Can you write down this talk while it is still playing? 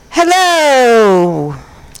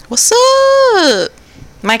What's up?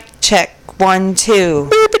 Mic check. 1, 2.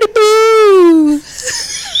 Boopity boo.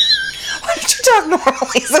 Why don't you talk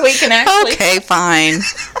normally so we can actually... Okay, fine.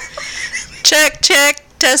 Check.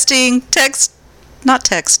 Testing. Not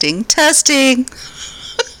texting. Testing.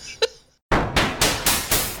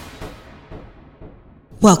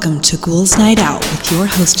 Welcome to Ghouls Night Out with your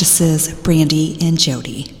hostesses, Brandy and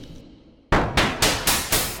Jody.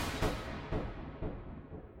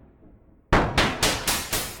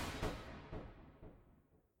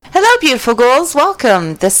 Hello, beautiful ghouls.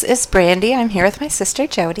 Welcome. This is Brandy. I'm here with my sister,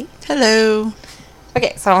 Jody. Hello.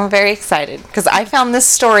 Okay, so I'm very excited because I found this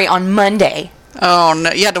story on Monday. Oh,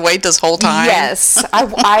 no. You had to wait this whole time? Yes.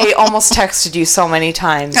 I almost texted you so many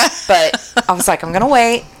times, but I was like, I'm going to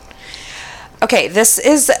wait. Okay, this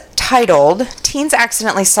is titled, Teens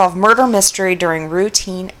Accidentally Solve Murder Mystery During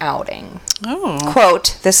Routine Outing. Oh.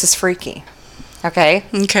 Quote, this is freaky. Okay?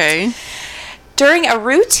 Okay. During a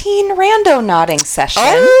routine randonauting session,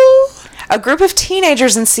 a group of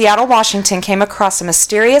teenagers in Seattle, Washington came across a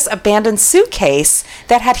mysterious abandoned suitcase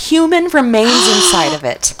that had human remains inside of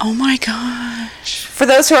it. Oh my gosh. For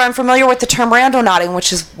those who are unfamiliar with the term randonauting,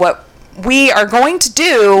 which is what we are going to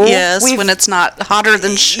do. Yes, when it's not hotter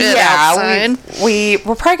than shit outside. We're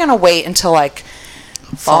probably going to wait until like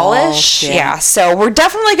fallish. Yeah, so we're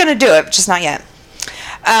definitely going to do it, just not yet.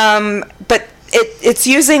 But it's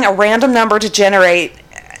using a random number to generate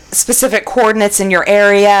specific coordinates in your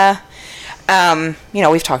area.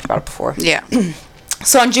 We've talked about it before. Yeah.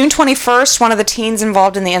 So on June 21st, one of the teens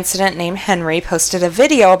involved in the incident named Henry posted a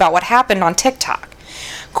video about what happened on TikTok.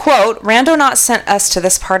 Quote, Randonaut sent us to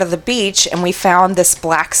this part of the beach and we found this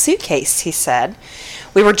black suitcase, he said.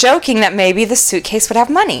 We were joking that maybe the suitcase would have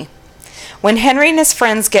money. When Henry and his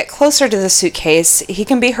friends get closer to the suitcase, he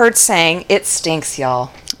can be heard saying, it stinks,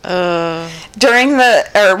 y'all. Once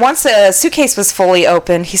the suitcase was fully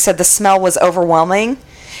opened, he said the smell was overwhelming.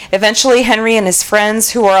 Eventually, Henry and his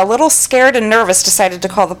friends, who were a little scared and nervous, decided to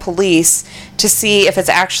call the police to see if it's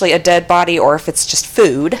actually a dead body or if it's just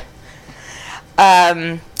food.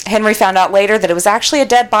 Henry found out later that it was actually a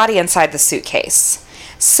dead body inside the suitcase.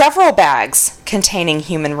 Several bags containing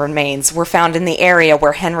human remains were found in the area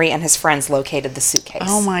where Henry and his friends located the suitcase.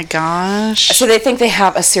 Oh my gosh. So they think they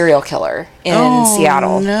have a serial killer in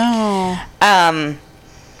Seattle. No.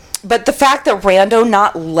 But the fact that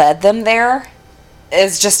Randonaut led them there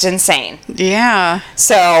is just insane. Yeah.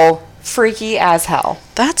 So freaky as hell.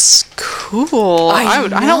 That's cool. I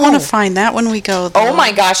don't know. want to find that when we go there. Oh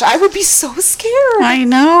my gosh, I would be so scared. I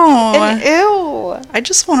know. And ew. I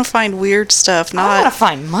just want to find weird stuff. I want to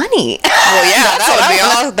find money. Well,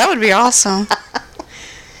 yeah, that would be awesome.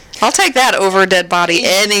 I'll take that over a dead body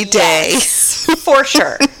any day. Yes, for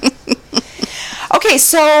sure. Okay,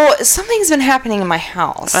 so something's been happening in my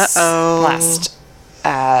house.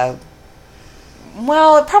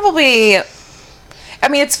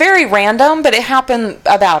 It's very random, but it happened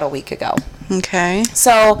about a week ago. Okay.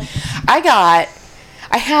 So I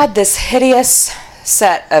had this hideous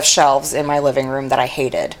set of shelves in my living room that I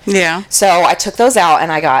hated. Yeah. So I took those out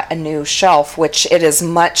and I got a new shelf, which it is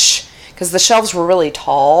much, because the shelves were really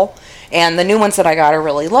tall and the new ones that I got are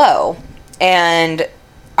really low. And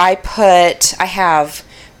I have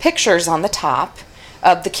pictures on the top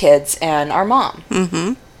of the kids and our mom.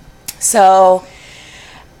 Mm-hmm. So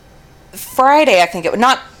Friday, I think it was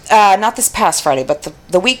not this past Friday, but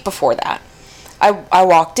the week before that, I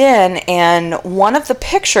walked in and one of the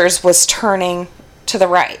pictures was turning to the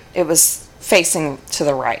right. It was facing to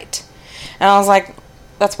the right. And I was like,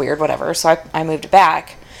 that's weird, whatever. So I moved it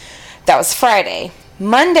back. That was Friday.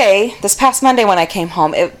 This past Monday when I came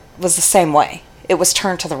home, it was the same way. It was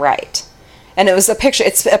turned to the right. And it was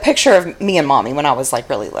it's a picture of me and Mommy when I was like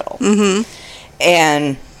really little. Mm-hmm.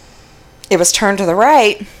 And it was turned to the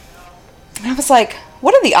right. And I was like,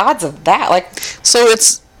 what are the odds of that? Like, so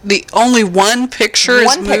it's the only one picture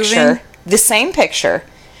is moving? One picture, the same picture,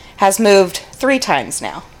 has moved 3 times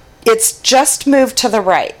now. It's just moved to the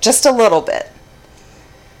right, just a little bit.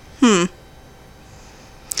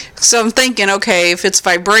 So I'm thinking, okay, if it's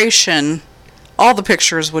vibration, all the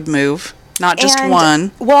pictures would move, not just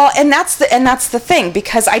one. Well, and that's the thing,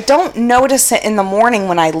 because I don't notice it in the morning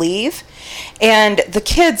when I leave, and the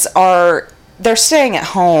kids they're staying at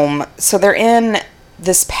home, so they're in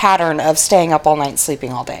this pattern of staying up all night and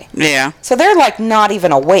sleeping all day. Yeah. So they're like not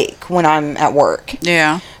even awake when I'm at work.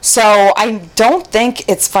 Yeah. So I don't think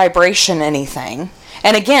it's vibration anything.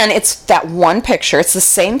 And again, it's that one picture. It's the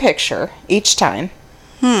same picture each time.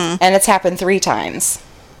 And it's happened 3 times.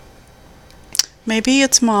 Maybe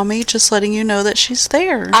it's Mommy just letting you know that she's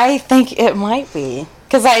there. I think it might be.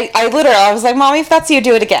 Because I was like, Mommy, if that's you,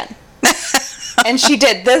 do it again. And she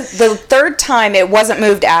did. The third time, it wasn't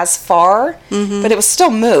moved as far, but it was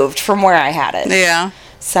still moved from where I had it. Yeah.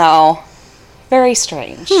 So, very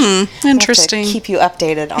strange. Interesting. I'll have to keep you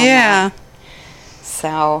updated on that.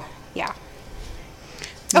 So, yeah.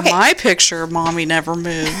 Okay. My picture, Mommy never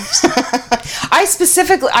moves. I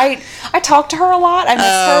specifically, I talk to her a lot. I miss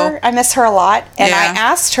her. I miss her a lot. And I Yeah.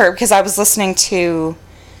 asked her, because I was listening to,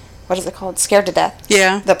 what is it called? Scared to Death.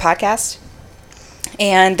 Yeah. The podcast.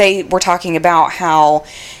 And they were talking about how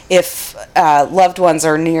if loved ones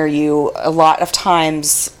are near you, a lot of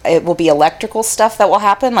times it will be electrical stuff that will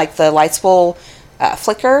happen, like the lights will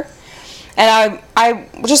flicker. And I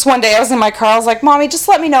just one day I was in my car, I was like, Mommy, just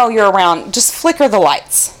let me know you're around. Just flicker the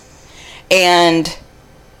lights. And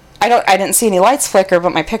I didn't see any lights flicker,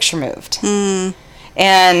 but my picture moved.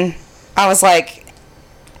 And I was like,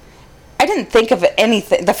 I didn't think of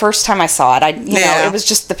anything the first time I saw it. You know, it was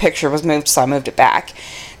just the picture was moved, so I moved it back.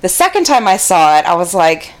 The second time I saw it, I was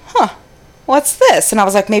like, what's this? And I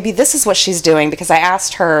was like, maybe this is what she's doing, because I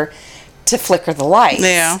asked her to flicker the lights.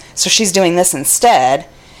 Yeah. So she's doing this instead.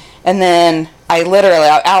 And then I literally,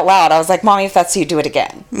 out loud, I was like, Mommy, if that's you, do it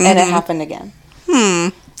again. And it happened again.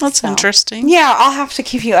 That's interesting. Yeah, I'll have to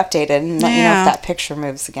keep you updated and let you know Yeah. if that picture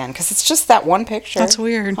moves again. Because it's just that one picture. That's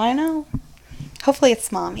weird. I know. Hopefully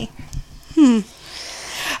it's Mommy.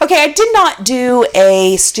 Okay, I did not do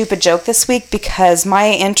a stupid joke this week because my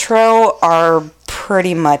intro are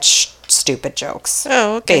pretty much stupid jokes.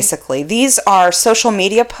 Oh, okay. Basically. These are social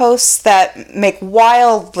media posts that make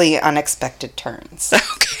wildly unexpected turns.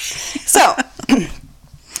 Okay. So,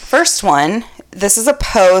 first one, this is a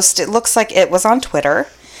post. It looks like it was on Twitter.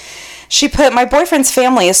 She put, my boyfriend's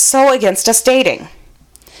family is so against us dating.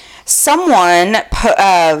 Someone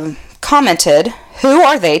commented, who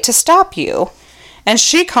are they to stop you? And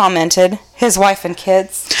she commented, his wife and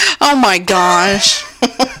kids. Oh my gosh.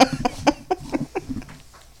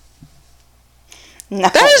 No.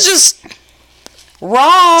 That is just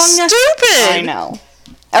wrong. stupid. I know.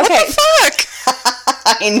 What Okay. the fuck?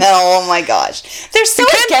 I know. Oh my gosh. They're so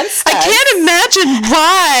against us. I can't imagine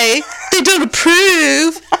why they don't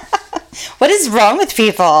approve. What is wrong with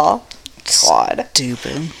people? God.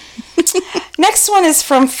 Stupid. Next one is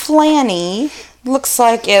from Flanny. Looks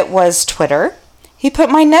like it was Twitter. He put,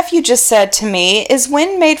 my nephew just said to me, is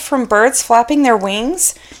wind made from birds flapping their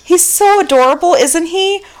wings? He's so adorable, isn't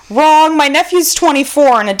he? Wrong. My nephew's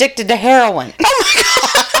 24 and addicted to heroin. Oh my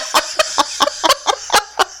god.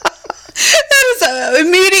 That is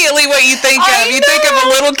immediately what you think I of. You think of a know.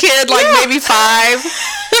 little kid, like Yeah. maybe 5.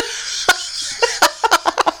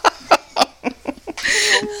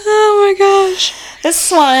 Oh my gosh.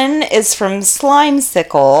 This one is from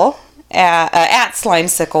Slimesicle, at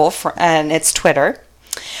Slimesicle, and it's Twitter.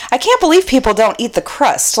 I can't believe people don't eat the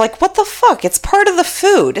crust. Like, what the fuck? It's part of the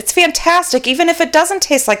food. It's fantastic, even if it doesn't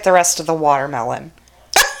taste like the rest of the watermelon.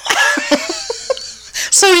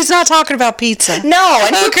 So he's not talking about pizza. No,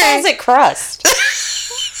 and who Okay. calls it crust?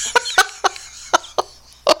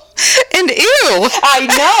 And ew. I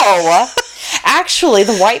know. Actually,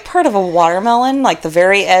 the white part of a watermelon, like the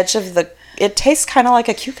very edge of it tastes kind of like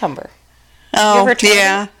a cucumber. Oh, ever tried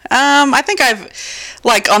yeah. I think I've,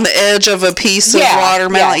 like, on the edge of a piece of Yeah,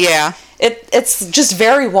 watermelon. yeah. Yeah. It's just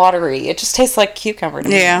very watery. It just tastes like cucumber to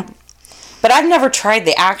me. Yeah. But I've never tried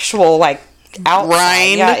the actual, like, outside.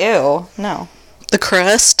 Rind? Yeah, ew. No. The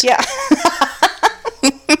crust. Yeah.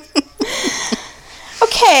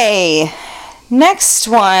 Okay. Next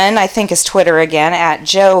one, I think, is Twitter again, at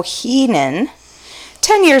Joe Heenan.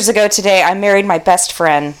 10 years ago today, I married my best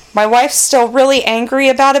friend. My wife's still really angry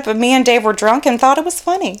about it, but me and Dave were drunk and thought it was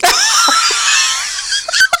funny.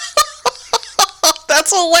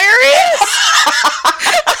 That's hilarious.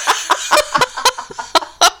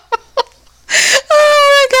 Oh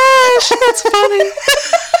my gosh, that's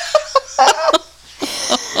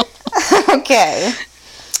funny. Okay.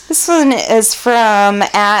 This one is from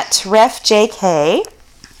at RefJK,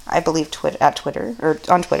 I believe on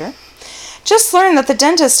Twitter. Just learned that the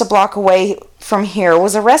dentist a block away from here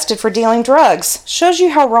was arrested for dealing drugs. Shows you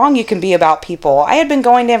how wrong you can be about people. I had been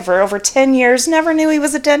going to him for over 10 years, never knew he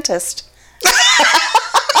was a dentist.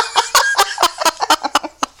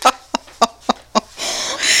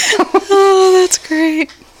 Oh, that's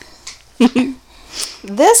great.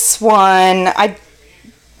 This one, I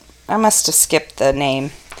must have skipped the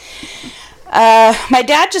name. My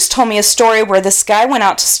dad just told me a story where this guy went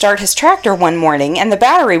out to start his tractor one morning and the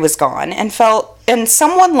battery was gone and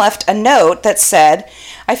someone left a note that said,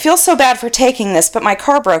 I feel so bad for taking this, but my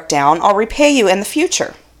car broke down. I'll repay you in the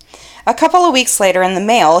future. A couple of weeks later in the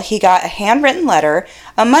mail, he got a handwritten letter,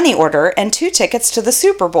 a money order, and 2 tickets to the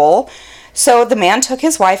Super Bowl So the man took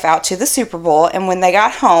his wife out to the Super Bowl, and when they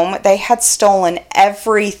got home, they had stolen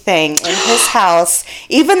everything in his house,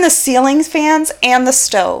 even the ceiling fans and the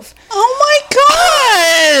stove. Oh my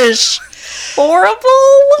gosh! Horrible.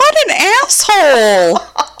 What an asshole!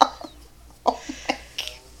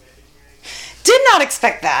 Did not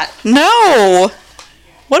expect that. No!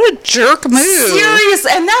 What a jerk move. Serious,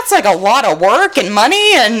 and that's like a lot of work and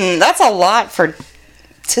money, and that's a lot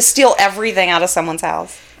to steal everything out of someone's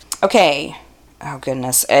house. Okay. Oh,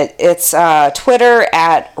 goodness. It's Twitter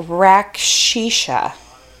at Rakshisha,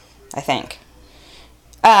 I think.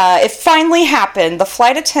 It finally happened. The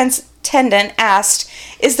flight attendant asked,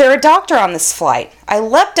 "Is there a doctor on this flight?" I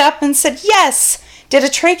leapt up and said, "Yes." Did a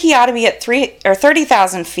tracheotomy at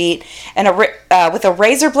 30,000 feet and with a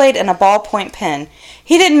razor blade and a ballpoint pen.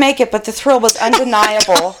 He didn't make it, but the thrill was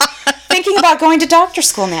undeniable. Thinking about going to doctor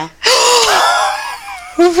school now.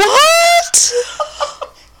 What?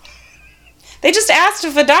 They just asked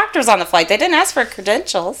if a doctor's on the flight. They didn't ask for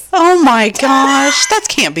credentials. Oh my gosh, that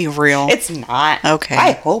can't be real. It's not. Okay.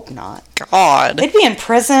 I hope not. God. They'd be in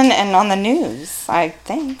prison and on the news, I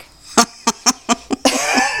think.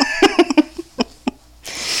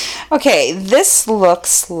 Okay, this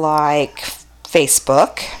looks like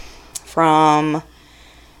Facebook from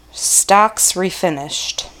Stocks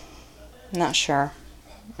Refinished. Not sure.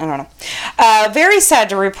 I don't know. Very sad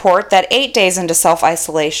to report that 8 days into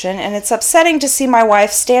self-isolation, and it's upsetting to see my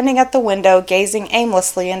wife standing at the window gazing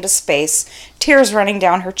aimlessly into space, tears running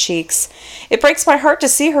down her cheeks. It breaks my heart to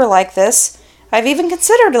see her like this. I've even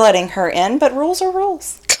considered letting her in, but rules are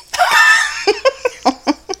rules.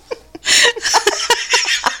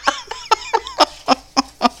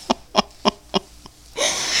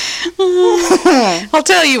 I'll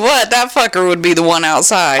tell you what, that fucker would be the one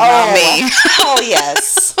outside, not me. Oh,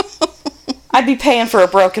 yes. I'd be paying for a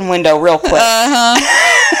broken window real quick. Uh-huh.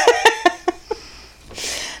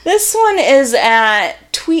 This one is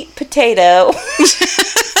at Tweet Potato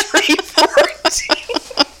 314.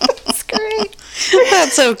 That's great.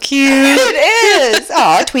 That's so cute. It is.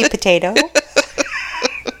 Aw, Tweet Potato.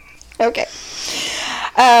 Okay.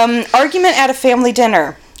 Argument at a family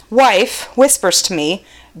dinner. Wife whispers to me,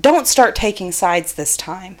 "Don't start taking sides this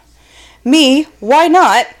time." Me, "Why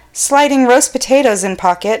not? Sliding roast potatoes in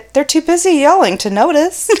pocket. They're too busy yelling to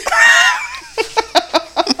notice."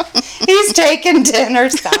 He's taking dinner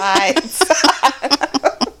sides.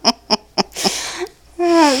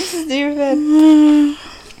 Oh, stupid.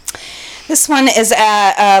 This one is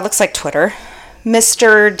at, looks like Twitter.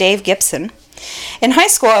 Mr. Dave Gibson. In high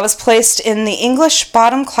school, I was placed in the English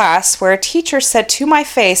bottom class where a teacher said to my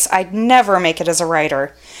face I'd never make it as a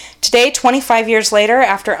writer. Today, 25 years later,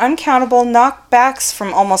 after uncountable knockbacks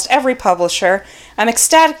from almost every publisher, I'm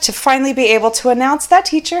ecstatic to finally be able to announce that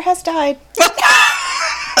teacher has died.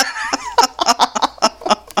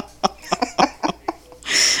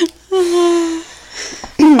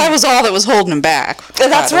 That was all that was holding him back.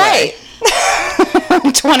 That's right.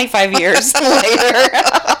 25 years later.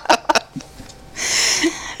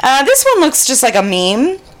 This one looks just like a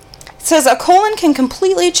meme. It says, a colon can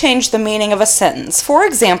completely change the meaning of a sentence. For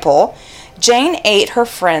example, Jane ate her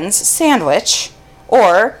friend's sandwich,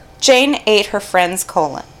 or Jane ate her friend's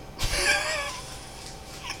colon.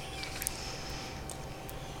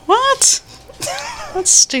 What?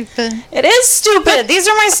 That's stupid. It is stupid. These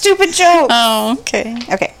are my stupid jokes. Oh, okay.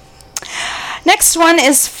 Okay. Next one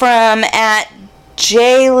is from at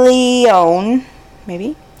JLeon,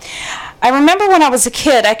 maybe. I remember when I was a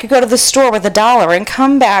kid, I could go to the store with $1 and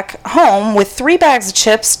come back home with 3 bags of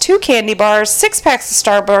chips, 2 candy bars, 6 packs of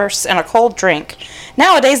Starburst, and a cold drink.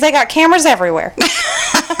 Nowadays, they got cameras everywhere. I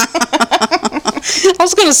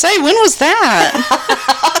was going to say, when was that?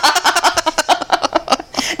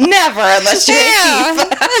 Never, unless you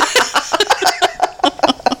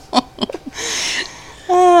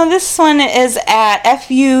This one is at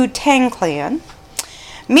FU Tang Clan.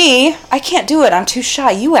 Me, I can't do it. I'm too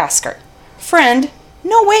shy. You ask her. Friend,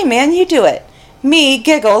 no way, man. You do it. Me,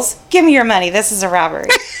 giggles. Give me your money. This is a robbery.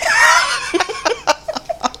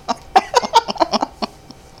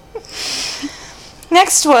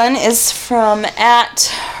 Next one is from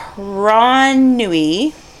at Ron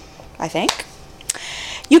Nui, I think.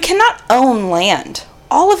 You cannot own land.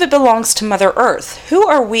 All of it belongs to Mother Earth. Who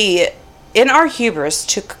are we in our hubris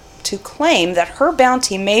to claim that her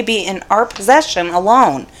bounty may be in our possession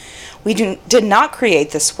alone? We did not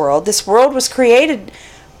create this world. This world was created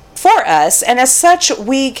for us, and as such,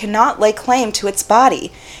 we cannot lay claim to its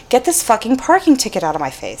body. Get this fucking parking ticket out of my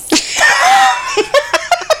face.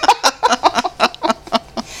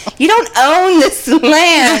 You don't own this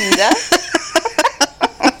land.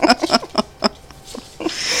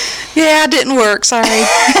 Yeah, it didn't work. Sorry.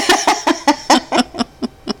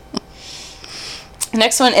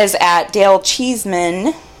 Next one is at Dale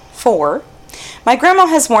Cheeseman 4. My grandma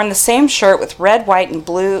has worn the same shirt with red, white, and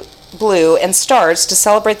blue and stars to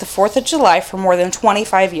celebrate the 4th of July for more than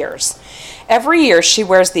 25 years. Every year she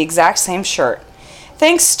wears the exact same shirt.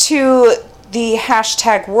 Thanks to the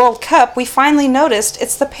hashtag World Cup, we finally noticed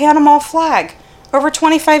it's the Panama flag. Over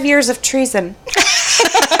 25 years of treason.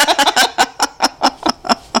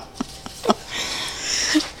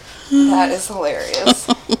 That is hilarious.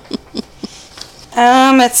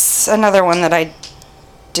 It's another one that I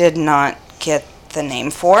did not get the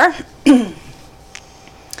name for.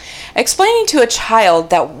 Explaining to a child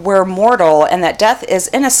that we're mortal and that death is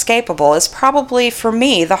inescapable is probably, for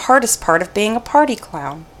me, the hardest part of being a party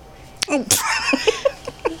clown.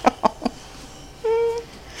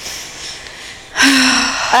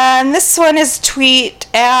 And this one is a tweet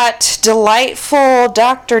at Delightful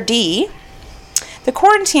Dr. D. The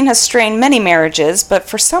quarantine has strained many marriages, but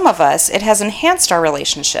for some of us, it has enhanced our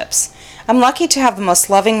relationships. I'm lucky to have the most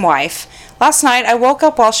loving wife. Last night, I woke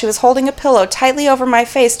up while she was holding a pillow tightly over my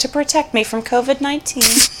face to protect me from COVID-19.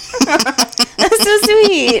 That's so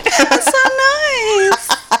sweet. That's so nice.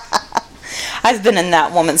 I've been in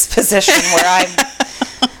that woman's position where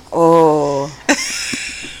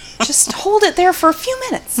just hold it there for a few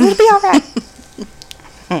minutes. It'll be all right.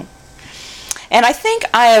 And I think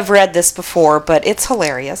I have read this before, but it's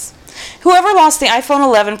hilarious. Whoever lost the iPhone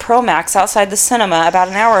 11 Pro Max outside the cinema about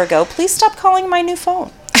an hour ago, please stop calling my new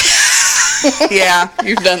phone. Yeah,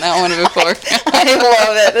 you've done that one before. I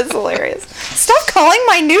love it. It's hilarious. Stop calling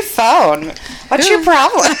my new phone. What's your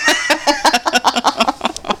problem?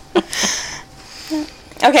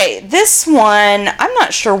 Okay, this one, I'm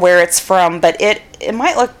not sure where it's from, but it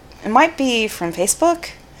might be from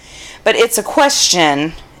Facebook, but it's a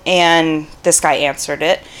question, and this guy answered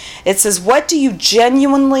it. It says, what do you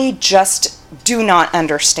genuinely just do not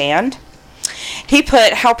understand? He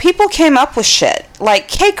put how people came up with shit, like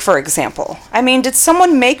cake, for example. I mean, did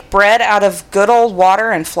someone make bread out of good old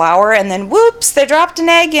water and flour, and then whoops, they dropped an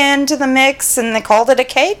egg into the mix and they called it a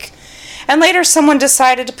cake? And later someone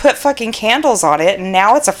decided to put fucking candles on it, and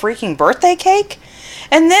now it's a freaking birthday cake?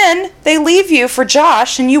 And then they leave you for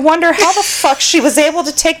Josh, and you wonder how the fuck she was able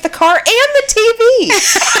to take the car and the TV.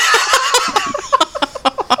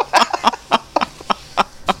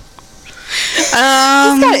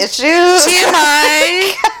 He's got issues.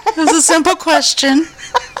 TMI. It was a simple question.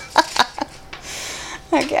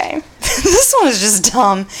 Okay. This one is just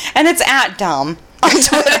dumb, and it's at dumb on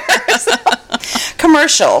Twitter.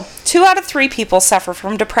 Commercial. 2 out of 3 people suffer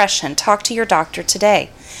from depression. Talk to your doctor today.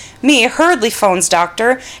 Me hurriedly phones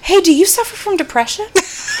doctor. Hey, do you suffer from depression?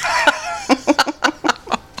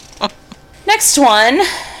 Next one.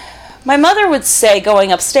 My mother would say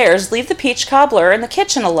going upstairs, leave the peach cobbler in the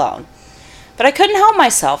kitchen alone. But I couldn't help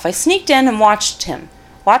myself. I sneaked in and watched him.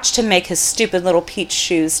 Watched him make his stupid little peach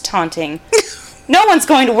shoes, taunting. No one's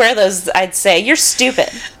going to wear those, I'd say. You're stupid.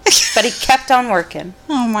 But he kept on working.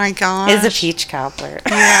 Oh my gosh. Is a peach cobbler.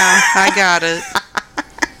 Yeah, I got it.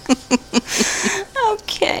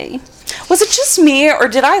 Okay. Was it just me, or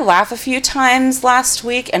did I laugh a few times last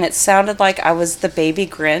week and it sounded like I was the baby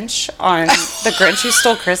Grinch on The Grinch Who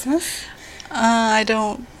Stole Christmas? I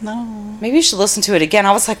don't know. Maybe you should listen to it again.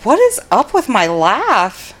 I was like, what is up with my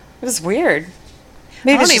laugh? It was weird.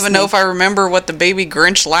 Maybe I don't even know if I remember what the baby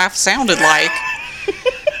Grinch laugh sounded like.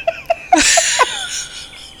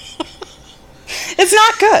 It's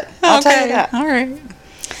not good. I'll tell you that. All right.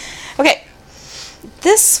 Okay.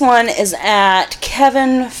 This one is at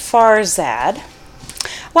Kevin Farzad.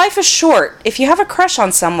 Life is short. If you have a crush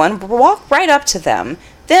on someone, walk right up to them,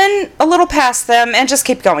 then a little past them, and just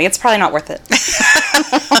keep going. It's probably not worth it.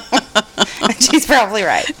 She's probably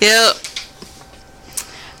right. Yep.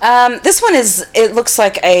 This one it looks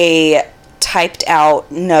like a typed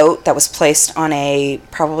out note that was placed on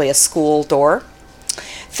probably a school door.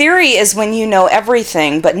 Theory is when you know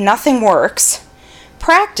everything, but nothing works.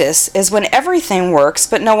 Practice is when everything works,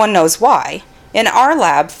 but no one knows why. In our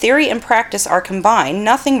lab, theory and practice are combined.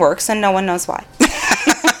 Nothing works, and no one knows why.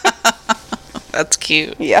 That's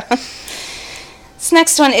cute. Yeah. This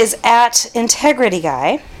next one is at Integrity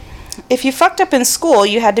Guy. If you fucked up in school,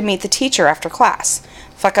 you had to meet the teacher after class.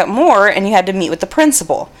 Fuck up more, and you had to meet with the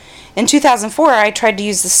principal. In 2004, I tried to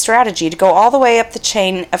use this strategy to go all the way up the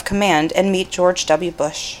chain of command and meet George W.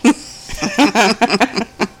 Bush.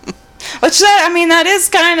 Which, that is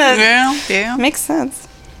kind of... Yeah. Makes sense.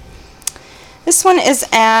 This one is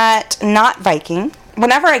at Not Viking.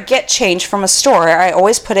 Whenever I get change from a store, I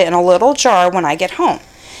always put it in a little jar when I get home.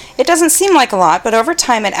 It doesn't seem like a lot, but over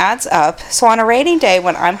time it adds up. So on a rainy day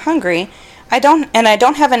when I'm hungry, I don't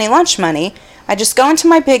have any lunch money, I just go into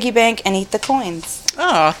my piggy bank and eat the coins.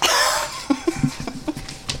 Oh.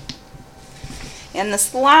 And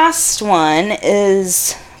this last one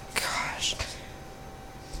is, gosh.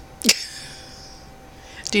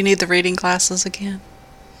 Do you need the reading glasses again?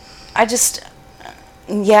 I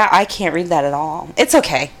can't read that at all. It's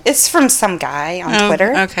okay. It's from some guy on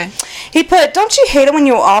Twitter. Okay. He put, "Don't you hate it when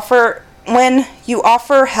you offer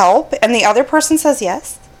help and the other person says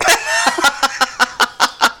yes?"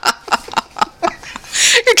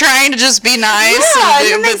 You're trying to just be nice,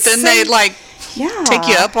 but then they take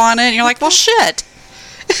you up on it, and you're like, well, shit.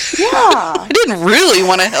 Yeah. I didn't really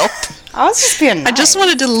want to help. I was just being nice. I just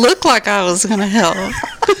wanted to look like I was going to help.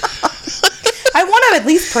 I want to at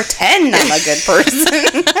least pretend I'm a good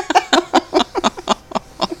person.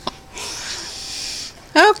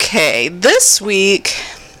 Okay, this week,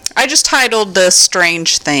 I just titled this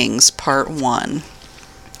Strange Things, Part 1.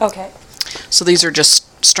 Okay. So these are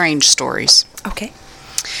just strange stories. Okay.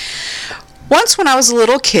 Once when I was a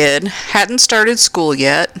little kid, hadn't started school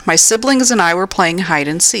yet, my siblings and I were playing hide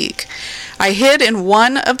and seek. I hid in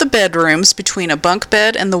one of the bedrooms between a bunk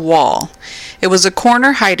bed and the wall. It was a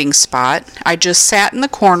corner hiding spot. I just sat in the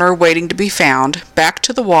corner waiting to be found, back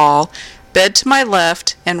to the wall, bed to my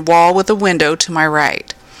left, and wall with a window to my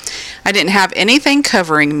right. I didn't have anything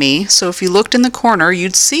covering me, so if you looked in the corner,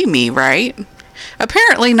 you'd see me, right?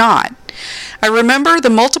 Apparently not. I remember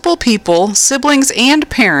the multiple people, siblings and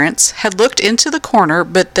parents, had looked into the corner,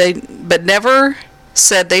 but never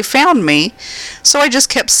said they found me, so I just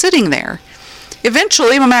kept sitting there.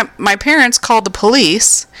 Eventually, my parents called the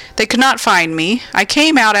police. They could not find me. I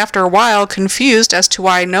came out after a while, confused as to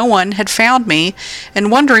why no one had found me,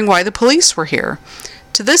 and wondering why the police were here.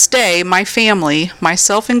 To this day, my family,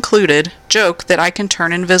 myself included, joke that I can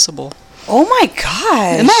turn invisible. Oh my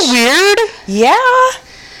gosh. Isn't that weird? Yeah.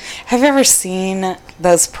 Have you ever seen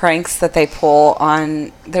those pranks that they pull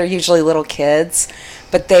on, they're usually little kids,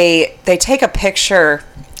 but they take a picture,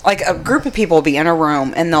 like a group of people will be in a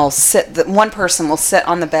room and one person will sit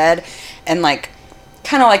on the bed and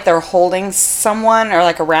kind of like they're holding someone or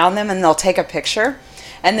around them, and they'll take a picture,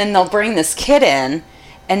 and then they'll bring this kid in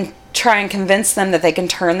and try and convince them that they can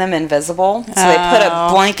turn them invisible. So they put a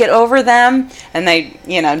blanket over them and they,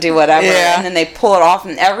 do whatever. Yeah. And then they pull it off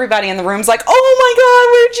and everybody in the room's like, "Oh my God,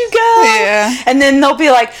 where'd you go?" Yeah. And then they'll be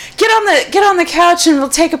like, get on the couch and we'll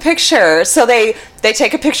take a picture. So they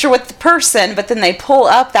take a picture with the person, but then they pull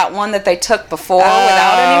up that one that they took before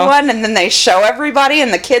without anyone, and then they show everybody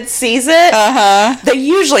and the kid sees it. Uh-huh. They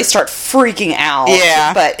usually start freaking out.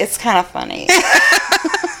 Yeah. But it's kind of funny.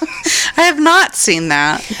 I have not seen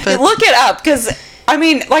that. But Look it up, because,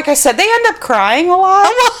 like I said, they end up crying a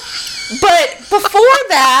lot. But before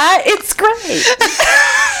that, it's great.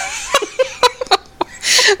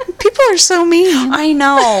 people are so mean. I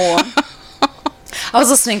know. I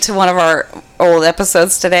was listening to one of our old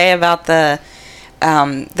episodes today about the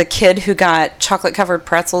kid who got chocolate-covered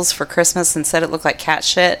pretzels for Christmas and said it looked like cat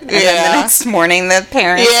shit. And then the next morning, the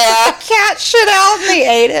parents took the cat shit out and they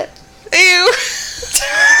ate it. Ew.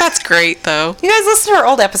 That's great, though. You guys listen to our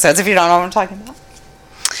old episodes if you don't know what I'm talking about.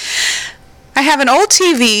 I have an old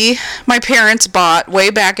TV my parents bought way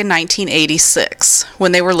back in 1986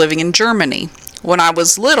 when they were living in Germany. When I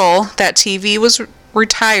was little, that TV was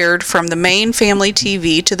retired from the main family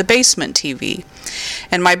TV to the basement TV,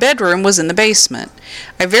 and my bedroom was in the basement.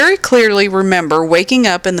 I very clearly remember waking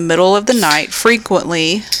up in the middle of the night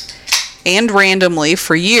frequently and randomly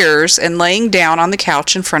for years and laying down on the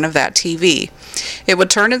couch in front of that TV. It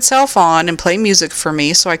would turn itself on and play music for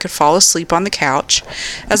me so I could fall asleep on the couch.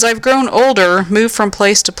 As I've grown older, moved from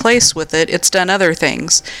place to place with it, it's done other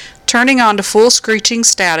things. Turning on to full screeching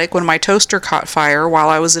static when my toaster caught fire while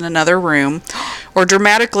I was in another room, or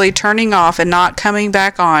dramatically turning off and not coming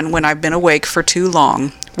back on when I've been awake for too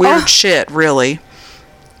long. Weird shit, really.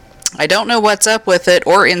 I don't know what's up with it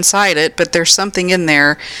or inside it, but there's something in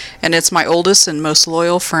there, and it's my oldest and most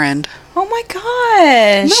loyal friend. Oh my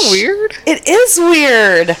gosh. Isn't that weird? It is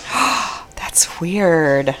weird. That's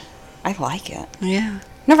weird. I like it. Yeah.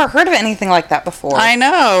 Never heard of anything like that before. I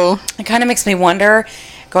know. It kind of makes me wonder,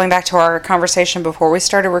 going back to our conversation before we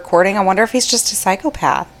started recording, I wonder if he's just a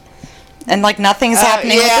psychopath. And nothing's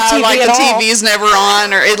happening with the TV at all. the TV's never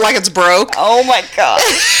on, or it's broke. Oh my god.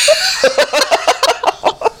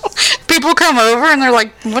 People come over and they're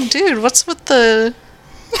like, "What, dude? What's with the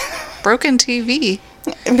broken TV?"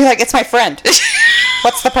 And be like, "It's my friend.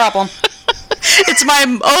 What's the problem?" It's my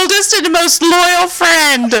oldest and most loyal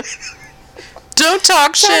friend. Don't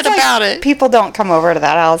talk shit Sounds like about it. People don't come over to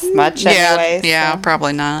that house much anyway. Yeah, so.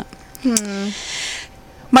 probably not.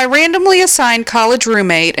 My randomly assigned college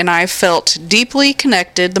roommate and I felt deeply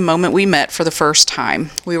connected the moment we met for the first time.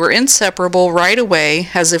 We were inseparable right away,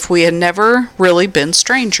 as if we had never really been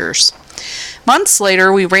strangers. Months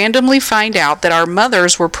later, we randomly find out that our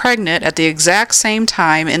mothers were pregnant at the exact same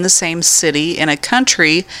time in the same city in a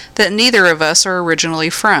country that neither of us are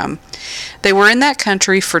originally from. They were in that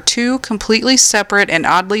country for two completely separate and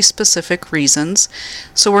oddly specific reasons,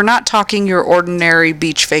 so we're not talking your ordinary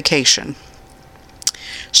beach vacation.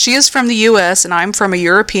 She is from the U.S. and I'm from a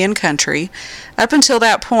European country. Up until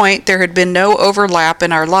that point, there had been no overlap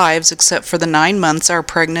in our lives except for the 9 months our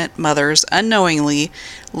pregnant mothers unknowingly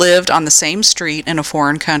lived on the same street in a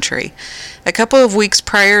foreign country. A couple of weeks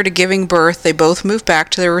prior to giving birth, they both moved back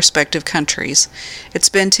to their respective countries. It's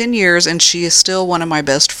been 10 years and she is still one of my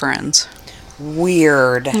best friends.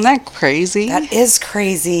 Weird. Isn't that crazy? That is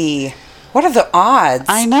crazy. What are the odds?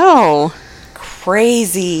 I know.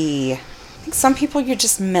 Crazy. I think some people you're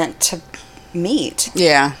just meant to meet.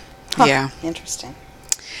 Yeah. Huh. Yeah. Interesting.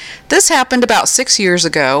 This happened about 6 years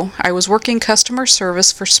ago. I was working customer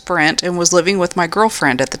service for Sprint and was living with my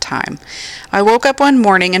girlfriend at the time. I woke up one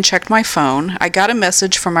morning and checked my phone. I got a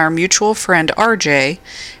message from our mutual friend RJ.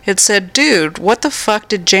 It said, "Dude, what the fuck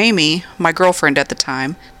did Jamie," my girlfriend at the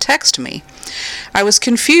time, text me? I was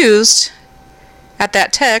confused at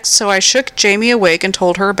that text, so I shook Jamie awake and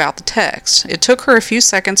told her about the text. It took her a few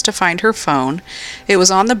seconds to find her phone. It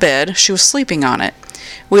was on the bed. She was sleeping on it.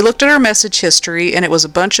 We looked at her message history, and it was a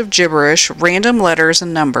bunch of gibberish, random letters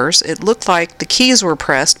and numbers. It looked like the keys were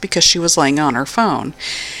pressed because she was laying on her phone.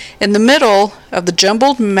 In the middle of the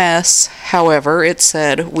jumbled mess, however, it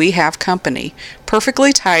said, "We have company."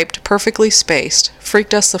 Perfectly typed, perfectly spaced.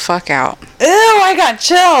 Freaked us the fuck out. Ew, I got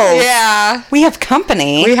chills. Yeah. We have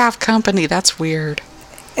company. We have company. That's weird.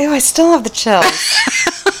 Ew, I still have the chills.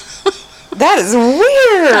 That is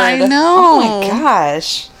weird. I know. Oh my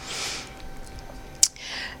gosh.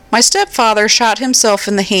 My stepfather shot himself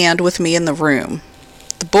in the hand with me in the room.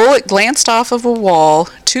 The bullet glanced off of a wall,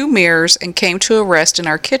 2 mirrors, and came to a rest in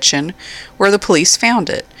our kitchen, where the police found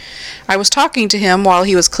it. I was talking to him while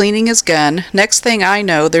he was cleaning his gun. Next thing I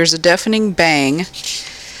know, there's a deafening bang.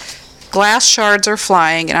 Glass shards are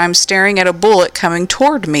flying, and I'm staring at a bullet coming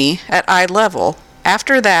toward me at eye level.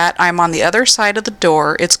 After that, I'm on the other side of the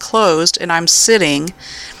door. It's closed, and I'm sitting.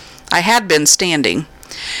 I had been standing.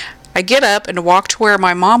 I get up and walk to where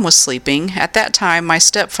my mom was sleeping. At that time, my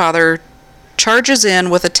stepfather charges in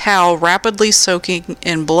with a towel rapidly soaking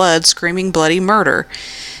in blood, screaming bloody murder.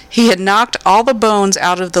 He had knocked all the bones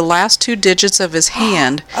out of the last 2 digits of his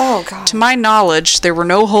hand. Oh, God. To my knowledge, there were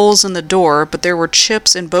no holes in the door, but there were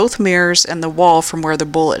chips in both mirrors and the wall from where the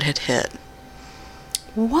bullet had hit.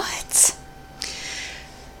 What?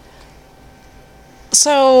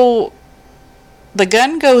 So, the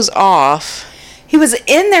gun goes off. He was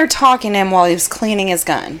in there talking to him while he was cleaning his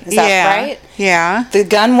gun. Is that right? Yeah. The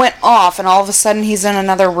gun went off, and all of a sudden he's in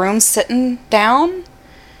another room sitting down?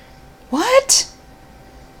 What?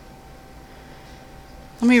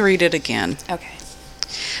 Let me read it again. Okay.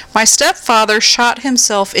 My stepfather shot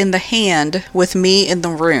himself in the hand with me in the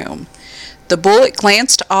room. The bullet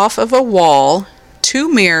glanced off of a wall,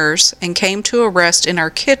 2 mirrors, and came to a rest in our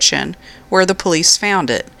kitchen, where the police found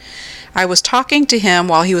it. I was talking to him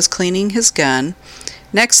while he was cleaning his gun.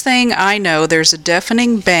 Next thing I know, there's a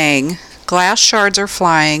deafening bang, glass shards are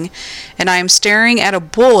flying, and I am staring at a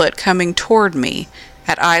bullet coming toward me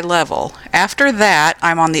at eye level. After that,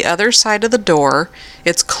 I'm on the other side of the door,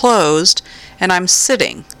 it's closed, and I'm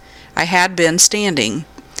sitting. I had been standing.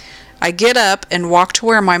 I get up and walk to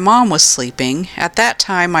where my mom was sleeping. At that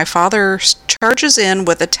time, my father charges in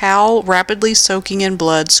with a towel rapidly soaking in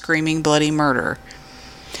blood, screaming bloody murder.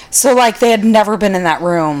 So, like, they had never been in that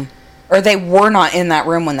room. Or they were not in that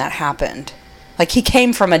room when that happened. Like, he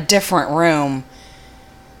came from a different room.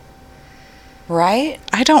 Right?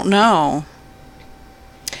 I don't know.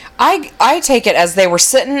 I take it as they were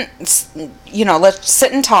sitting,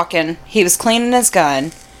 sitting talking. He was cleaning his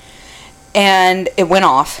gun. And it went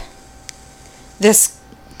off. This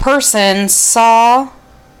person saw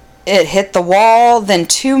it hit the wall, then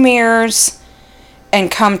 2 mirrors,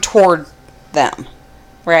 and come toward them.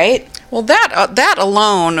 Right? Well, that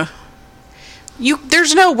alone,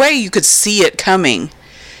 there's no way you could see it coming.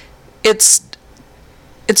 It's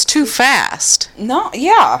too fast. No,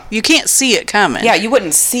 yeah. You can't see it coming. Yeah, you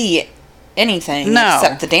wouldn't see anything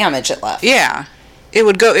except the damage it left. Yeah. It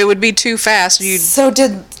would be too fast. So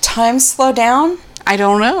did time slow down? I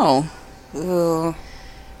don't know. Ooh.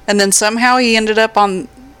 And then somehow he ended up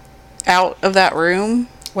out of that room.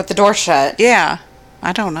 With the door shut. Yeah.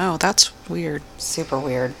 I don't know. That's weird. Super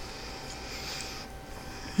weird.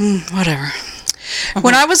 Whatever.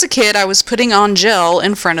 When I was a kid, I was putting on gel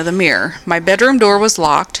in front of the mirror. My bedroom door was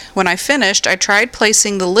locked. When I finished, I tried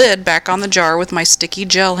placing the lid back on the jar with my sticky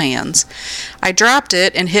gel hands. I dropped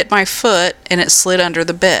it and hit my foot, and it slid under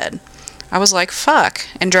the bed. I was like, fuck,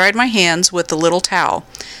 and dried my hands with the little towel.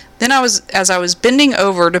 Then as I was bending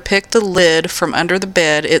over to pick the lid from under the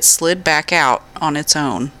bed, it slid back out on its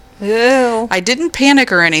own. Ew. I didn't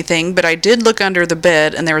panic or anything, but I did look under the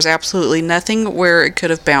bed, and there was absolutely nothing where it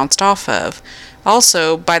could have bounced off of.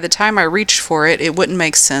 Also, by the time I reached for it, it wouldn't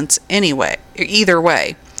make sense either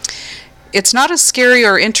way. It's not a scary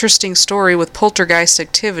or interesting story with poltergeist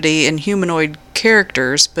activity and humanoid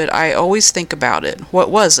characters, but I always think about it. What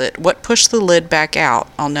was it? What pushed the lid back out?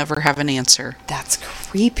 I'll never have an answer. That's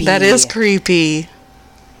creepy. That is creepy.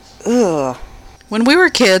 Ugh. When we were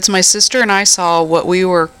kids, my sister and I saw what we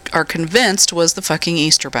are convinced was the fucking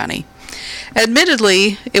Easter Bunny.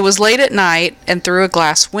 Admittedly, it was late at night and through a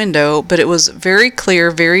glass window, but it was very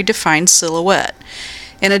clear, very defined silhouette.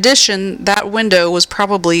 In addition, that window was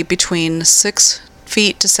probably between 6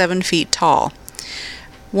 feet to 7 feet tall.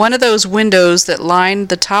 One of those windows that lined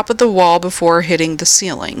the top of the wall before hitting the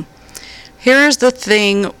ceiling. There's a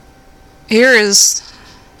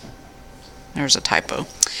typo.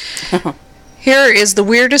 Here is the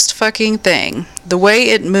weirdest fucking thing. The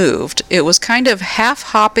way it moved. It was kind of half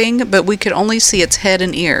hopping, but we could only see its head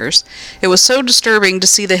and ears. It was so disturbing to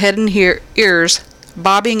see the head and ears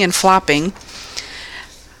bobbing and flopping.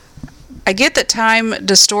 I get that time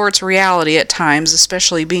distorts reality at times,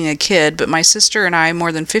 especially being a kid, but my sister and I,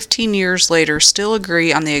 more than 15 years later, still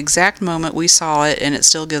agree on the exact moment we saw it, and it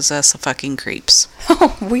still gives us the fucking creeps.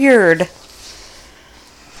 Oh, weird. It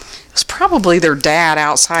was probably their dad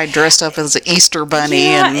outside dressed up as an Easter bunny.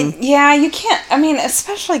 Yeah, you can't, I mean,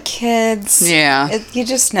 especially kids. Yeah. You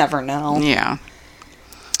just never know. Yeah.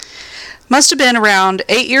 Must have been around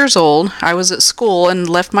 8 years old. I was at school and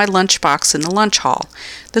left my lunchbox in the lunch hall.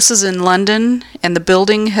 This is in London, and the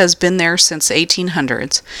building has been there since the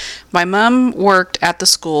 1800s. My mom worked at the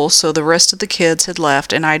school, so the rest of the kids had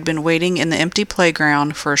left, and I'd been waiting in the empty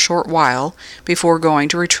playground for a short while before going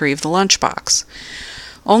to retrieve the lunchbox.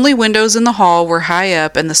 Only windows in the hall were high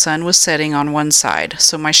up, and the sun was setting on one side,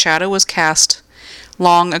 so my shadow was cast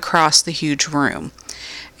long across the huge room.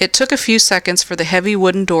 It took a few seconds for the heavy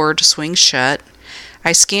wooden door to swing shut.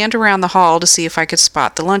 I scanned around the hall to see if I could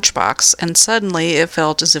spot the lunchbox, and suddenly it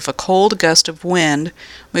felt as if a cold gust of wind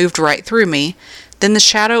moved right through me. Then the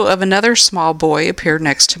shadow of another small boy appeared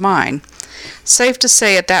next to mine. Safe to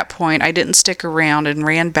say at that point I didn't stick around and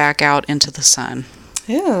ran back out into the sun.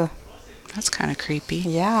 Ew. That's kind of creepy.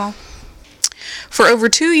 Yeah. For over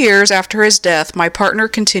 2 years after his death, my partner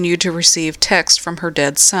continued to receive texts from her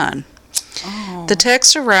dead son. Oh. The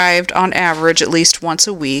texts arrived on average at least once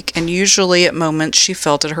a week, and usually at moments she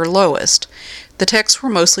felt at her lowest. The texts were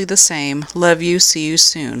mostly the same: love you, see you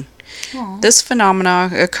soon. Aww. This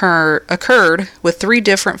phenomenon occurred with 3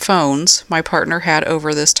 different phones my partner had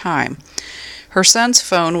over this time. Her son's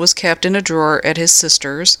phone was kept in a drawer at his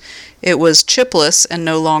sister's. It was chipless and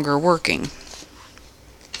no longer working.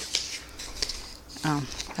 Oh,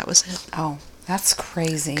 that was it. Oh, that's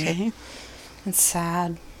crazy. Okay. It's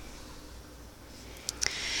sad.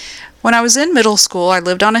 When I was in middle school, I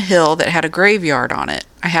lived on a hill that had a graveyard on it.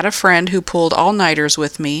 I had a friend who pulled all-nighters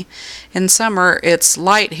with me. In summer, it's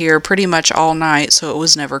light here pretty much all night, so it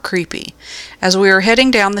was never creepy. As we were heading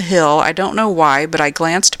down the hill, I don't know why, but I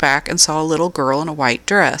glanced back and saw a little girl in a white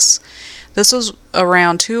dress. This was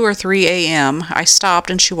around 2 or 3 a.m. I stopped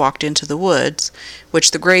and she walked into the woods, which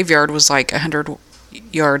the graveyard was like 100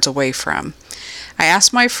 yards away from. I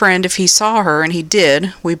asked my friend if he saw her, and he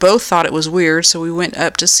did. We both thought it was weird, so we went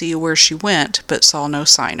up to see where she went, but saw no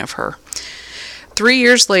sign of her. 3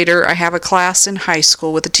 years later, I have a class in high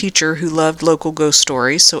school with a teacher who loved local ghost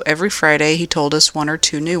stories, so every Friday he told us 1 or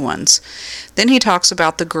 2 new ones. Then he talks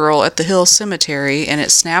about the girl at the Hill Cemetery, and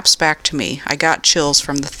it snaps back to me. I got chills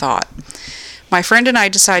from the thought. My friend and I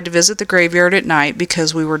decided to visit the graveyard at night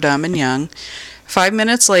because we were dumb and young. 5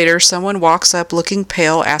 minutes later, someone walks up looking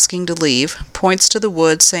pale, asking to leave, points to the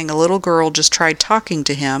woods, saying a little girl just tried talking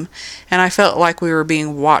to him, and I felt like we were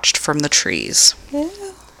being watched from the trees. Yeah.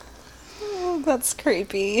 Oh, that's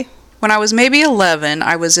creepy. When I was maybe 11,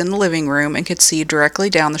 I was in the living room and could see directly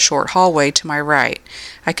down the short hallway to my right.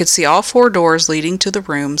 I could see all 4 doors leading to the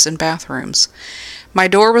rooms and bathrooms. My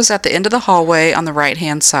door was at the end of the hallway on the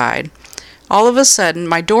right-hand side. All of a sudden,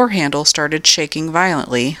 my door handle started shaking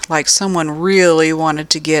violently, like someone really wanted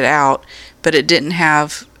to get out, but it didn't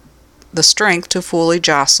have the strength to fully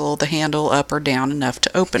jostle the handle up or down enough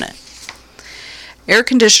to open it. Air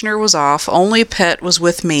conditioner was off, only pet was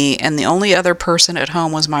with me, and the only other person at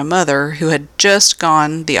home was my mother, who had just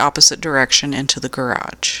gone the opposite direction into the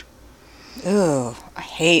garage. Ooh, I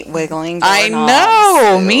hate wiggling I doorknobs.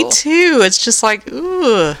 know, Ew. me too. It's just like,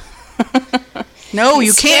 ooh. No,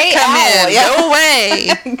 you can't Stay come out, in. yeah. Go away.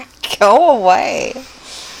 Go away.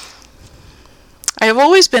 I have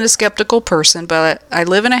always been a skeptical person, but I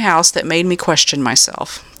live in a house that made me question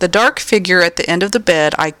myself. The dark figure at the end of the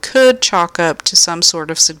bed I could chalk up to some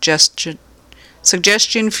sort of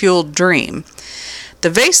suggestion-fueled dream. The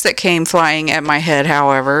vase that came flying at my head,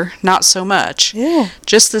 however, not so much. Yeah.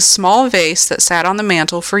 Just this small vase that sat on the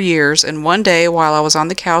mantel for years, and one day while I was on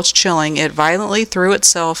the couch chilling, it violently threw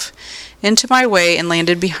itself into my way and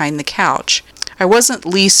landed behind the couch. I wasn't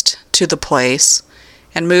leased to the place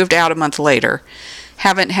and moved out a month later.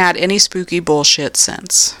 Haven't had any spooky bullshit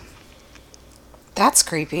since. That's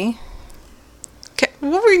creepy.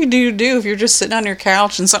 What were you to do if you're just sitting on your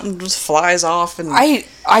couch and something just flies off? And I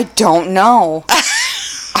don't know.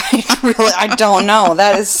 I don't know.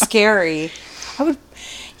 That is scary. I would,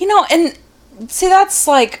 and see, that's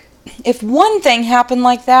like, if one thing happened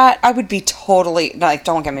like that, I would be totally, like,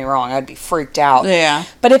 don't get me wrong, I'd be freaked out. Yeah.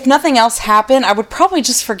 But if nothing else happened, I would probably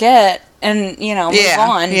just forget and, move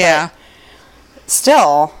on. Yeah. But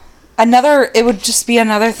still, it would just be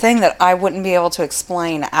another thing that I wouldn't be able to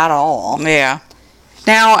explain at all. Yeah.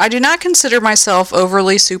 Now, I do not consider myself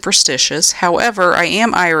overly superstitious. However, I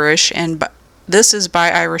am Irish, and this is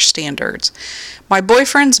by Irish standards. My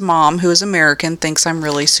boyfriend's mom, who is American, thinks I'm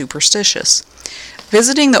really superstitious.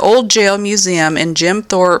 Visiting the old jail museum in Jim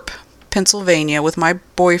Thorpe, Pennsylvania, with my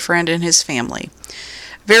boyfriend and his family.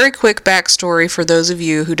 Very quick backstory for those of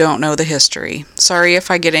you who don't know the history. Sorry if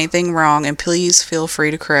I get anything wrong, and please feel free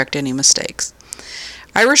to correct any mistakes.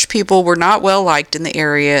 Irish people were not well liked in the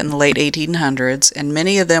area in the late 1800s, and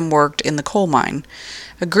many of them worked in the coal mine.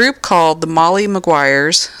 A group called the Molly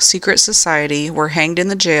Maguires Secret Society were hanged in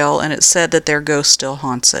the jail, and it's said that their ghost still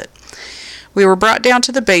haunts it. We were brought down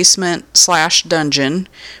to the basement/dungeon,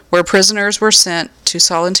 where prisoners were sent to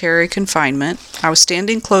solitary confinement. I was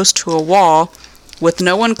standing close to a wall with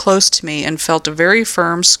no one close to me and felt a very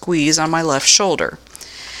firm squeeze on my left shoulder.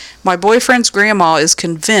 My boyfriend's grandma is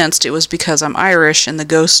convinced it was because I'm Irish and the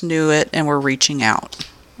ghosts knew it and were reaching out.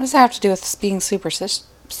 What does that have to do with being superstitious?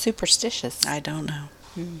 I don't know.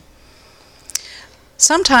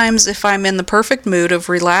 Sometimes, if I'm in the perfect mood of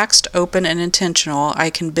relaxed, open, and intentional,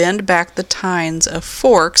 I can bend back the tines of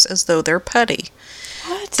forks as though they're putty.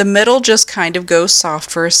 What? The middle just kind of goes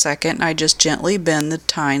soft for a second, and I just gently bend the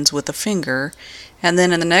tines with a finger, and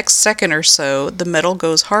then in the next second or so, the middle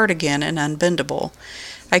goes hard again and unbendable.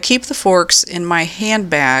 I keep the forks in my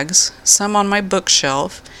handbags, some on my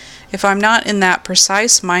bookshelf. If I'm not in that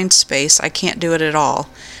precise mind space, I can't do it at all.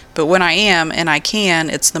 But when I am, and I can,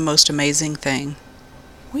 it's the most amazing thing.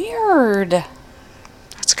 Weird.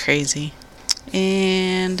 That's crazy.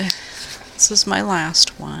 And this is my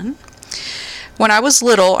last one. When I was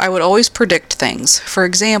little, I would always predict things. For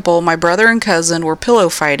example, my brother and cousin were pillow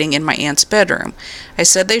fighting in my aunt's bedroom. I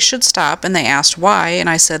said they should stop, and they asked why, and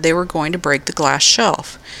I said they were going to break the glass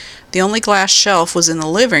shelf. The only glass shelf was in the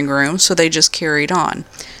living room, so they just carried on.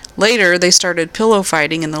 Later, they started pillow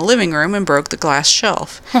fighting in the living room and broke the glass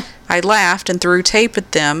shelf. I laughed and threw tape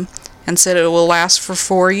at them and said it will last for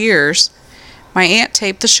 4 years. My aunt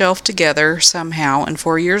taped the shelf together somehow, and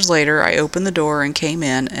 4 years later I opened the door and came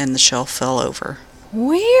in, and the shelf fell over.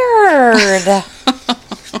 Weird.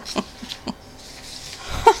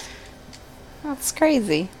 That's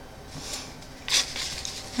crazy.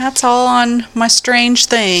 That's all on my strange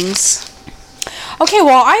things. Okay,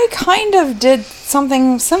 well, I kind of did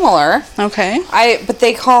something similar. Okay. But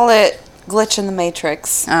they call it Glitch in the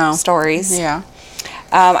Matrix stories. Yeah.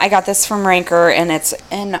 I got this from Ranker, and it's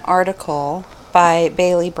an article by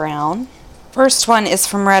Bailey Brown. First one is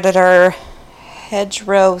from Redditor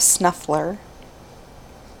Hedgerow Snuffler.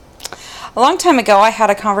 A long time ago, I had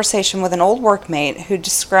a conversation with an old workmate who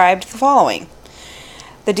described the following.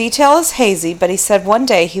 The detail is hazy, but he said one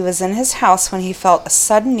day he was in his house when he felt a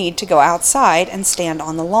sudden need to go outside and stand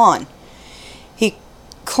on the lawn. He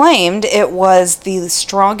claimed it was the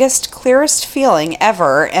strongest, clearest feeling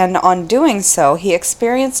ever, and on doing so, he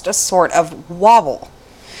experienced a sort of wobble.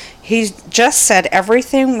 He just said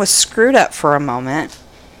everything was screwed up for a moment,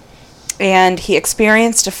 and he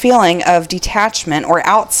experienced a feeling of detachment or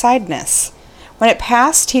outsideness. When it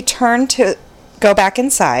passed, he turned to go back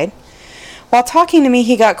inside. While talking to me,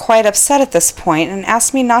 he got quite upset at this point and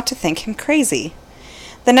asked me not to think him crazy.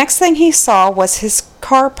 The next thing he saw was his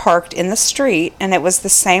car parked in the street, and it was the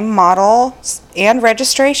same model and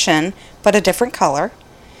registration, but a different color.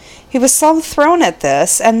 He was so thrown at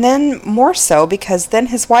this, and then more so because then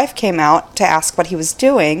his wife came out to ask what he was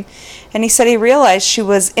doing, and he said he realized she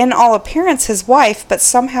was in all appearance his wife, but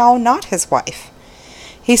somehow not his wife.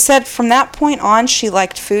 He said from that point on she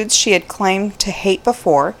liked foods she had claimed to hate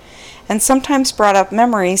before, and sometimes brought up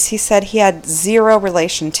memories he said he had zero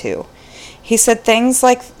relation to. He said things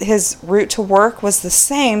like his route to work was the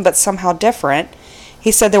same but somehow different.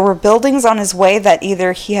 He said there were buildings on his way that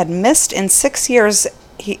either he had missed in 6 years,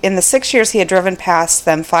 in the 6 years he had driven past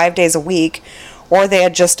them 5 days a week, or they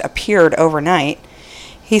had just appeared overnight.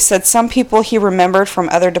 He said some people he remembered from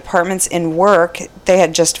other departments in work, they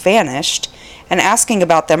had just vanished, and asking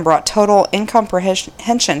about them brought total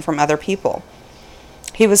incomprehension from other people.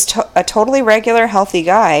 He was a totally regular, healthy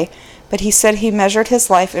guy, but he said he measured his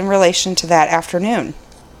life in relation to that afternoon.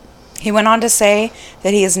 He went on to say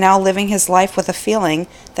that he is now living his life with a feeling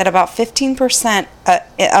that about 15%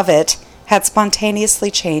 of it had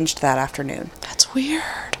spontaneously changed that afternoon. That's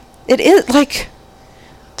weird. It is, like...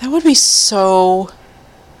 That would be so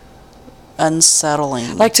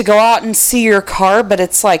unsettling. Like to go out and see your car, but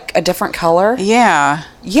it's like a different color? Yeah.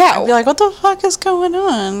 Yeah. I'd be like, what the fuck is going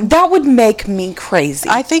on? That would make me crazy.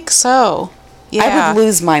 I think so. Yeah. I would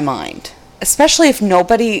lose my mind. Especially if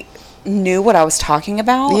nobody knew what I was talking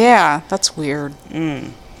about. Yeah, that's weird.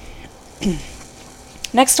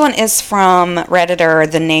 Next one is from Redditor,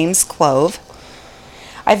 The Name's Clove.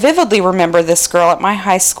 I vividly remember this girl at my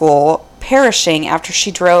high school perishing after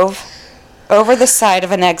she drove over the side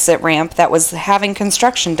of an exit ramp that was having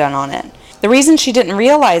construction done on it. The reason she didn't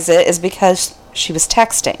realize it is because she was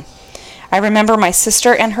texting. I remember my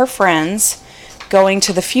sister and her friends going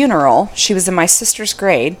to the funeral. She was in my sister's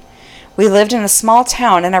grade. We lived in a small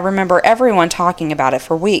town, and I remember everyone talking about it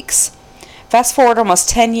for weeks. Fast forward almost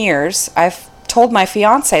 10 years, I've told my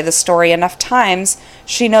fiancé the story enough times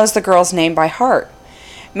she knows the girl's name by heart,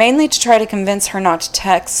 mainly to try to convince her not to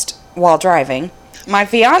text while driving. My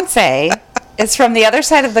fiancé is from the other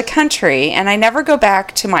side of the country, and I never go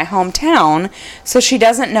back to my hometown, so she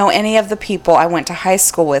doesn't know any of the people I went to high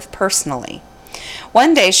school with personally.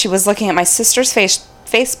 One day she was looking at my sister's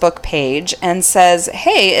Facebook page and says,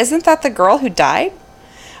 "Hey, isn't that the girl who died?"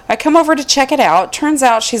 I come over to check it out. Turns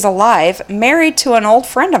out she's alive, married to an old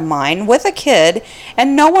friend of mine, with a kid,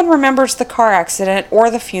 and no one remembers the car accident or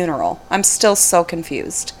the funeral. I'm still so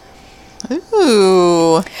confused.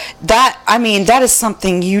 Ooh. That is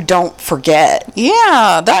something you don't forget.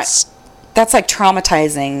 Yeah, that's like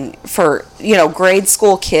traumatizing for, grade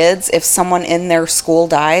school kids. If someone in their school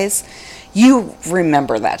dies, you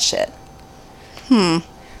remember that shit.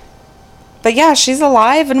 But yeah, she's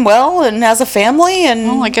alive and well and has a family, and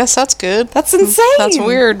well, I guess that's good. That's insane. That's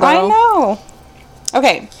weird, though. I know.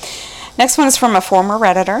 Okay, next one is from a former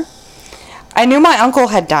Redditor. I knew my uncle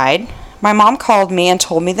had died. My mom called me and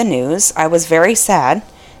told me the news. I was very sad.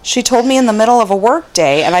 She told me in the middle of a work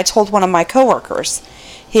day, and I told one of my coworkers.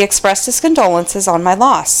 He expressed his condolences on my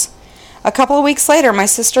loss. A couple of weeks later, my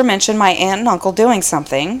sister mentioned my aunt and uncle doing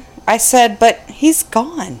something. I said, "But he's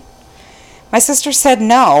gone." My sister said,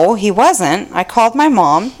 "No, he wasn't. I called my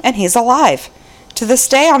mom, and he's alive." To this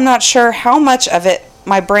day, I'm not sure how much of it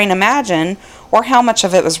my brain imagined or how much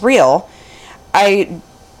of it was real.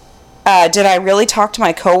 Did I really talk to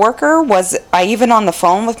my coworker? Was I even on the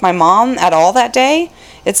phone with my mom at all that day?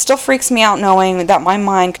 It still freaks me out knowing that my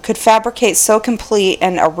mind could fabricate so complete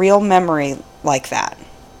and a real memory like that.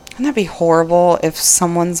 Wouldn't that be horrible if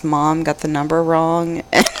someone's mom got the number wrong?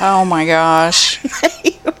 Oh my gosh.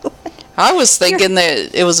 I was thinking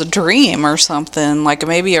that it was a dream or something, like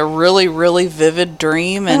maybe a really, really vivid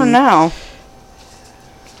dream. And I don't know.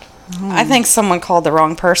 I think someone called the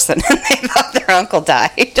wrong person and they thought their uncle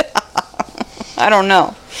died. I don't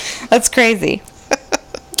know. That's crazy.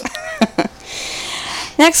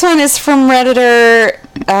 Next one is from Redditor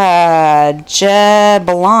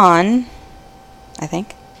Jebalon, I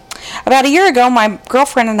think. About a year ago, my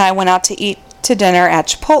girlfriend and I went out to eat to dinner at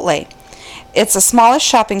Chipotle. It's a smallish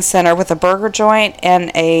shopping center with a burger joint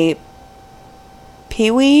and a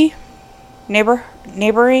Pee-wee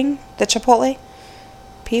neighboring the Chipotle.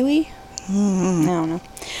 Pee-wee? I don't know.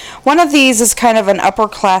 One of these is kind of an upper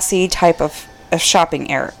classy type of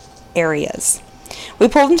shopping areas. We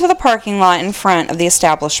pulled into the parking lot in front of the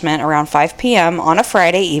establishment around 5 p.m. on a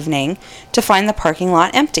Friday evening to find the parking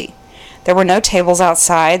lot empty. There were no tables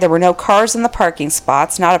outside, there were no cars in the parking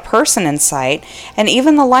spots, not a person in sight, and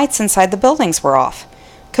even the lights inside the buildings were off.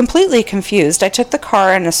 Completely confused, I took the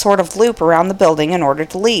car in a sort of loop around the building in order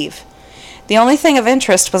to leave. The only thing of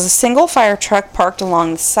interest was a single fire truck parked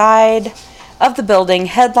along the side of the building,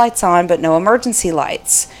 headlights on but no emergency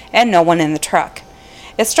lights, and no one in the truck.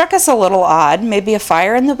 It struck us a little odd, maybe a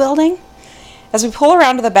fire in the building? As we pull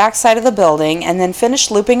around to the back side of the building and then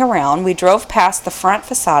finished looping around, we drove past the front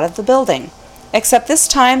facade of the building. Except this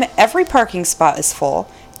time, every parking spot is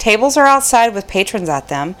full, tables are outside with patrons at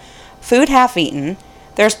them, food half eaten,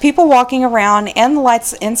 there's people walking around, and the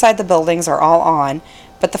lights inside the buildings are all on,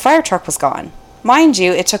 but the fire truck was gone. Mind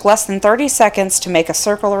you, it took less than 30 seconds to make a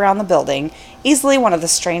circle around the building, easly one of the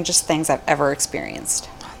strangest things I've ever experienced.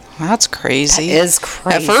 That's crazy. That is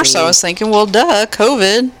crazy. At first I was thinking, well, duh,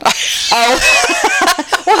 COVID. Oh.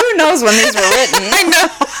 Well, who knows when these were written? I know.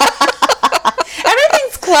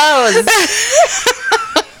 Everything's closed.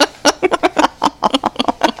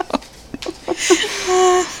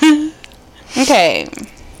 Okay.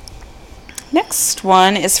 Next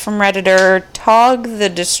one is from Redditor Tog the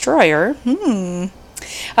Destroyer. I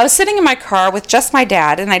was sitting in my car with just my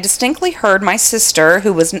dad, and I distinctly heard my sister,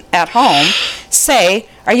 who was at home, say,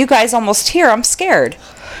 "Are you guys almost here? I'm scared,"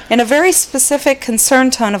 in a very specific,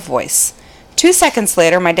 concerned tone of voice. 2 seconds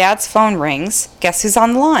later, my dad's phone rings. Guess who's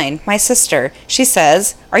on the line? My sister. She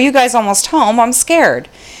says, "Are you guys almost home? I'm scared,"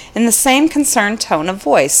 in the same concerned tone of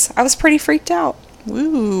voice. I was pretty freaked out.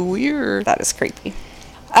 Ooh, weird. That is creepy.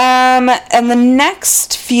 And the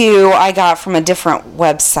next few I got from a different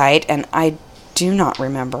website, and I do not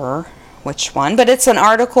remember which one, but it's an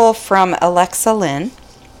article from Alexa Lynn.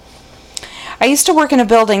 I used to work in a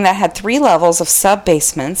building that had 3 levels of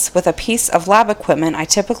sub-basements with a piece of lab equipment I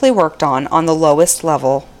typically worked on the lowest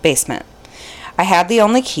level basement. I had the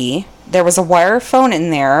only key. There was a wire phone in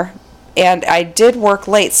there, and I did work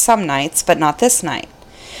late some nights, but not this night.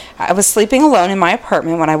 I was sleeping alone in my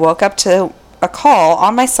apartment when I woke up to a call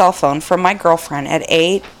on my cell phone from my girlfriend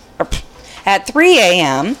at 3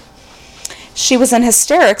 a.m. She was in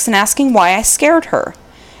hysterics and asking why I scared her.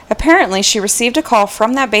 Apparently, she received a call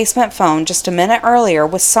from that basement phone just a minute earlier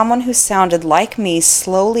with someone who sounded like me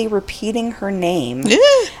slowly repeating her name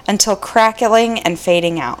until crackling and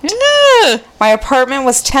fading out. My apartment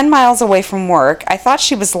was 10 miles away from work. I thought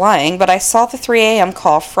she was lying, but I saw the 3 a.m.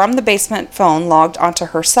 call from the basement phone logged onto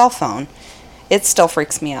her cell phone. It still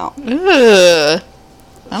freaks me out. Ugh.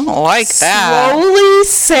 I don't like that. Slowly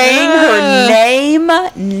saying her name?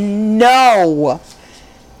 No.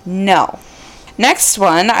 Next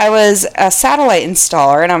one, I was a satellite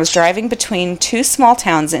installer, and I was driving between 2 small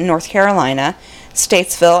towns in North Carolina,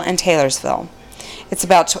 Statesville and Taylorsville. It's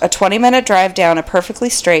about a 20-minute drive down a perfectly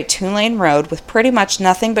straight 2-lane road with pretty much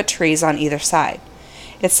nothing but trees on either side.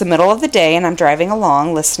 It's the middle of the day, and I'm driving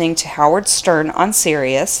along listening to Howard Stern on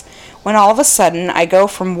Sirius, when all of a sudden I go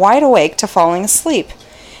from wide awake to falling asleep.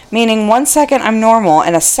 Meaning 1 second I'm normal,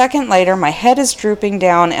 and a second later my head is drooping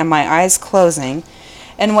down and my eyes closing.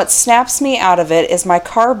 And what snaps me out of it is my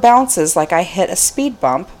car bounces like I hit a speed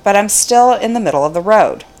bump, but I'm still in the middle of the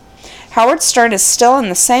road. Howard Stern is still in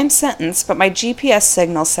the same sentence, but my GPS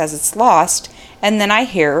signal says it's lost, and then I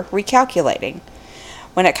hear recalculating.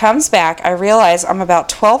 When it comes back, I realize I'm about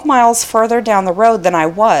 12 miles further down the road than I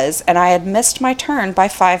was, and I had missed my turn by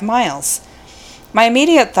 5 miles. My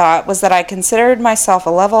immediate thought was that I considered myself a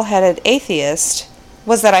level-headed atheist,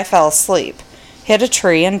 was that I fell asleep, hit a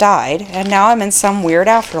tree, and died, and now I'm in some weird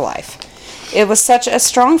afterlife. It was such a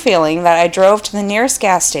strong feeling that I drove to the nearest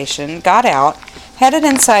gas station, got out, headed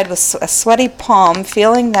inside with a sweaty palm,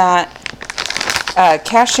 feeling that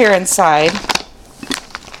cashier inside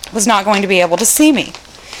was not going to be able to see me.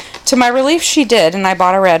 To my relief, she did, and I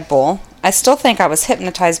bought a Red Bull. I still think I was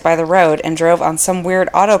hypnotized by the road and drove on some weird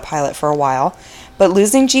autopilot for a while, but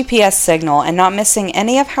losing GPS signal and not missing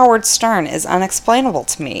any of Howard Stern is unexplainable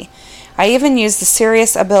to me. I even used the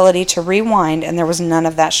Sirius ability to rewind, and there was none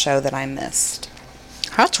of that show that I missed.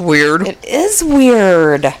 That's weird. It is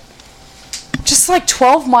weird. Just like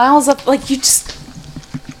 12 miles up, like you just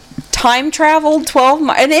time traveled 12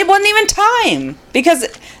 miles, and it wasn't even time, because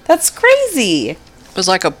that's crazy. It was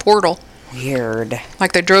like a portal. Weird.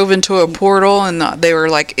 Like they drove into a portal and they were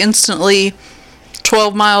like instantly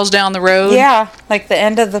 12 miles down the road. Yeah, like the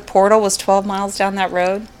end of the portal was 12 miles down that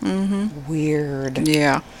road. Mm-hmm. Weird.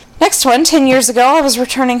 Yeah. Next one, 10 years ago, I was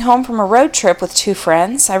returning home from a road trip with 2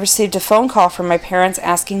 friends. I received a phone call from my parents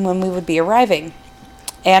asking when we would be arriving,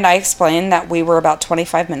 and I explained that we were about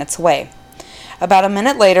 25 minutes away. About a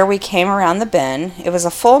minute later, we came around the bend. It was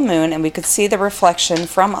a full moon, and we could see the reflection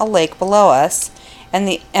from a lake below us,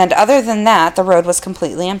 and other than that, the road was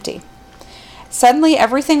completely empty. Suddenly,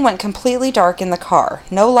 everything went completely dark in the car.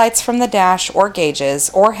 No lights from the dash or gauges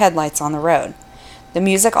or headlights on the road. The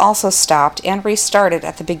music also stopped and restarted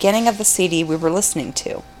at the beginning of the CD we were listening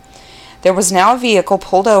to. There was now a vehicle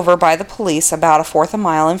pulled over by the police about a fourth a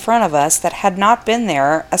mile in front of us that had not been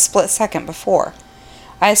there a split second before.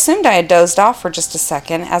 I assumed I had dozed off for just a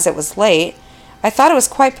second, as it was late. I thought it was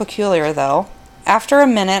quite peculiar, though. After a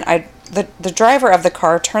minute, the driver of the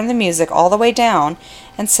car turned the music all the way down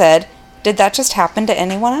and said, "Did that just happen to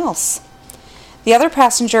anyone else?" The other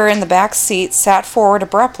passenger in the back seat sat forward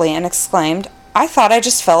abruptly and exclaimed, "I thought I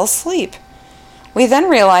just fell asleep." We then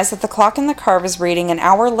realized that the clock in the car was reading an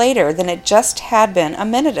hour later than it just had been a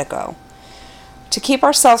minute ago. To keep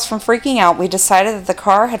ourselves from freaking out, we decided that the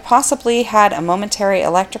car had possibly had a momentary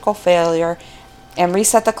electrical failure and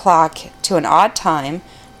reset the clock to an odd time,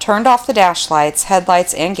 turned off the dash lights,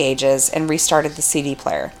 headlights, and gauges, and restarted the CD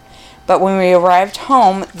player. But when we arrived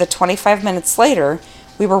home 25 minutes later,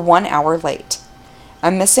 we were 1 hour late.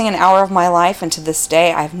 I'm missing an hour of my life, and to this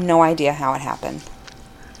day, I have no idea how it happened.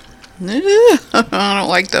 I don't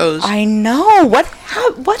like those. I know. What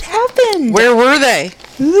happened? Where were they?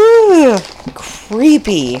 Ooh,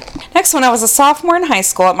 creepy. Next, when I was a sophomore in high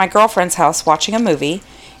school at my girlfriend's house watching a movie,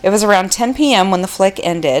 it was around 10 p.m. when the flick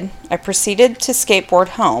ended. I proceeded to skateboard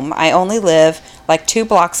home. I only live like 2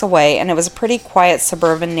 blocks away, and it was a pretty quiet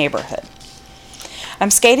suburban neighborhood. I'm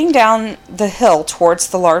skating down the hill towards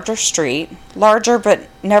the larger street, larger but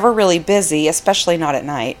never really busy, especially not at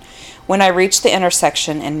night, when I reached the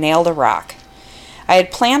intersection and nailed a rock. I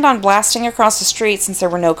had planned on blasting across the street since there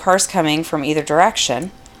were no cars coming from either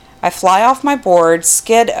direction. I fly off my board,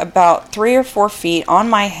 skid about 3 or 4 feet on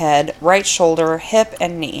my head, right shoulder, hip,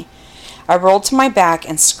 and knee. I rolled to my back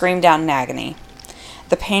and screamed out in agony.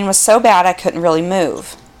 The pain was so bad I couldn't really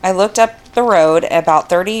move. I looked up the road. About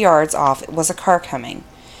 30 yards off was a car coming.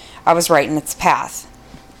 I was right in its path.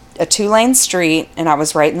 A 2-lane street, and I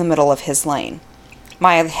was right in the middle of his lane.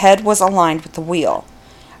 My head was aligned with the wheel.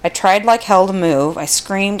 I tried like hell to move. I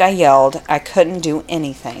screamed, I yelled. I couldn't do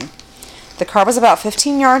anything. The car was about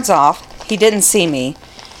 15 yards off. He didn't see me.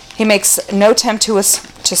 He makes no attempt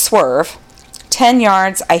to swerve. 10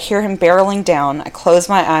 yards, I hear him barreling down. I close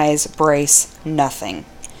my eyes, brace, nothing.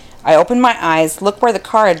 I open my eyes, look where the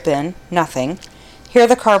car had been, nothing. Hear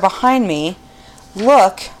the car behind me.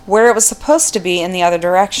 Look where it was supposed to be in the other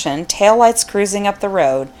direction, taillights cruising up the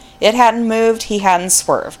road. It hadn't moved, he hadn't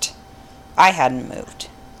swerved. I hadn't moved.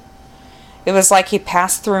 It was like he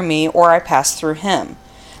passed through me or I passed through him.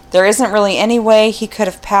 There isn't really any way he could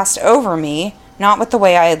have passed over me, not with the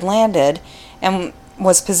way I had landed and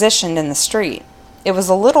was positioned in the street. It was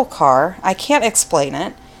a little car. I can't explain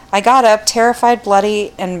it. I got up, terrified,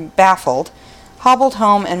 bloody, and baffled, hobbled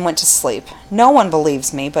home, and went to sleep. No one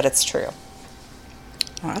believes me, but it's true.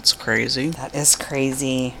 That's crazy. That is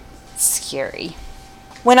crazy. Scary.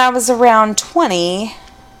 When I was around 20,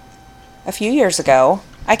 a few years ago,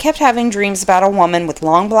 I kept having dreams about a woman with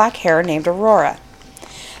long black hair named Aurora.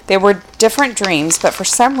 They were different dreams, but for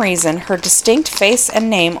some reason, her distinct face and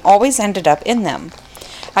name always ended up in them.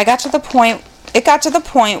 It got to the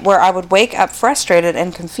point where I would wake up frustrated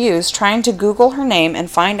and confused, trying to Google her name and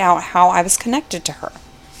find out how I was connected to her.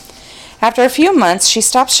 After a few months, she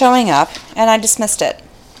stopped showing up, and I dismissed it.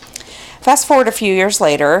 Fast forward a few years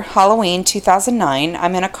later, Halloween 2009,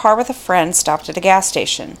 I'm in a car with a friend stopped at a gas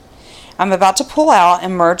station. I'm about to pull out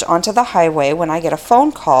and merge onto the highway when I get a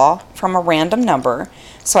phone call from a random number,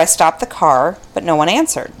 so I stopped the car, but no one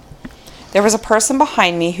answered. There was a person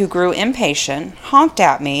behind me who grew impatient, honked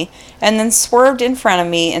at me, and then swerved in front of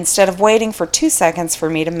me instead of waiting for 2 seconds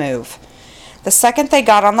for me to move. The second they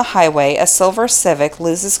got on the highway, a silver Civic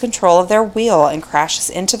loses control of their wheel and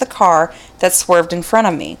crashes into the car that swerved in front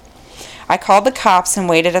of me. I called the cops and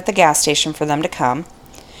waited at the gas station for them to come.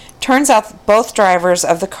 Turns out both drivers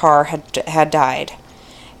of the car had died.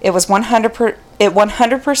 It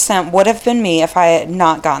 100% would have been me if I had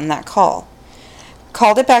not gotten that call.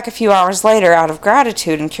 Called it back a few hours later out of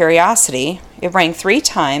gratitude and curiosity. It rang 3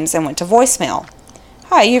 times and went to voicemail.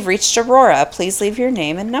 "Hi, you've reached Aurora. Please leave your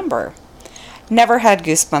name and number." Never had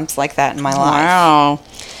goosebumps like that in my life. Wow.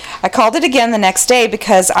 I called it again the next day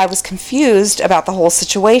because I was confused about the whole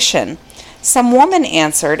situation. Some woman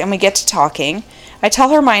answered and we get to talking. I tell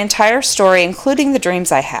her my entire story, including the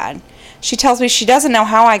dreams I had. She tells me she doesn't know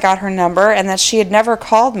how I got her number and that she had never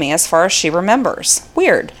called me as far as she remembers.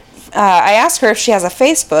 Weird. I ask her if she has a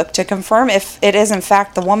Facebook to confirm if it is in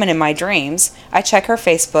fact the woman in my dreams. I check her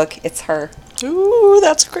Facebook. It's her. Ooh,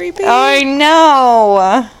 that's creepy. I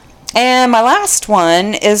know. And my last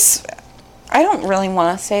one is, I don't really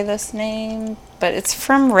want to say this name, but it's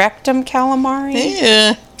from Rectum Calamari.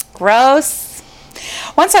 Yeah. Gross.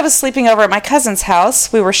 Once I was sleeping over at my cousin's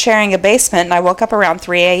house. We were sharing a basement, and I woke up around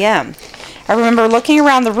 3 a.m. I remember looking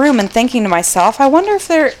around the room and thinking to myself, I wonder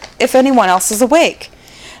if anyone else is awake.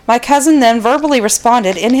 My cousin then verbally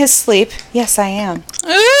responded in his sleep, "Yes, I am."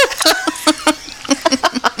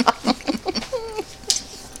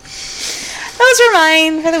 Those were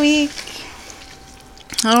mine for the week.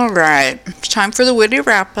 All right. It's time for the witty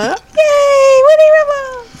wrap-up. Yay! Witty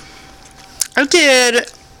wrap-up! I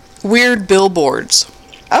did weird billboards.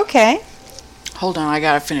 Okay. Hold on, I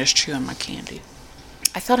gotta finish chewing my candy.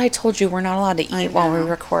 I thought I told you we're not allowed to eat while we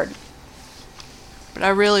record. But I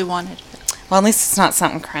really wanted it. Well, at least it's not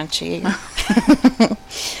something crunchy.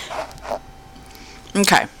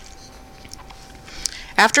 Okay.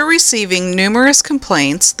 After receiving numerous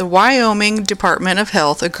complaints, the Wyoming Department of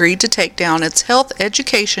Health agreed to take down its health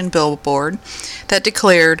education billboard that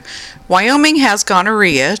declared, "Wyoming has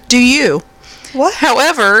gonorrhea, do you?" What?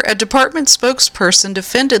 However, a department spokesperson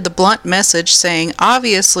defended the blunt message, saying,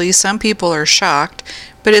 "Obviously, some people are shocked,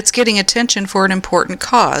 but it's getting attention for an important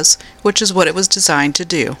cause," which is what it was designed to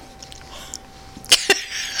do.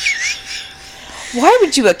 Why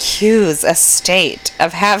would you accuse a state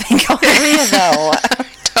of having gonorrhea, though?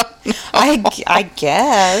 I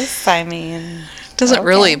guess. I mean, Doesn't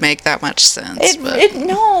really make that much sense.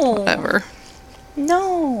 No. Whatever.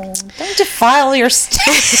 No. Don't defile your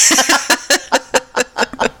state.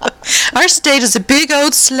 Our state is a big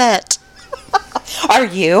old slut. Are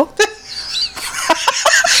you?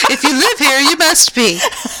 If you live here, you must be.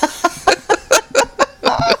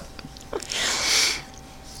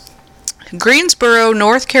 Greensboro,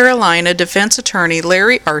 North Carolina defense attorney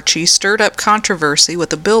Larry Archie stirred up controversy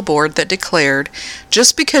with a billboard that declared,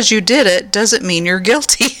 "Just because you did it doesn't mean you're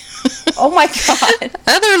guilty." Oh my God.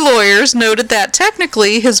 Other lawyers noted that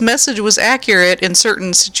technically his message was accurate in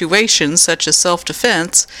certain situations, such as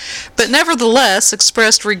self-defense, but nevertheless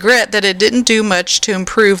expressed regret that it didn't do much to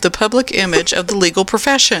improve the public image of the legal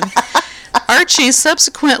profession. Archie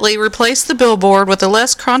subsequently replaced the billboard with a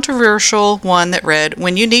less controversial one that read,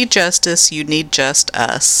 "When you need justice, you need just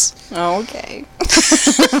us." Okay.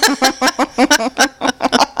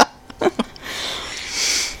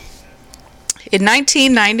 In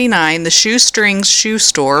 1999, the Shoestrings shoe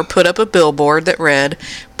store put up a billboard that read,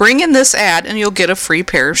 "Bring in this ad and you'll get a free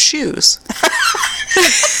pair of shoes."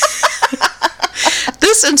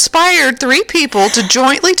 This inspired 3 people to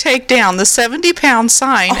jointly take down the 70-pound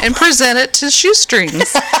sign and present it to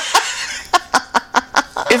Shoestrings.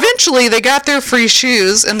 Eventually, they got their free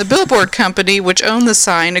shoes, and the billboard company, which owned the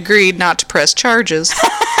sign, agreed not to press charges.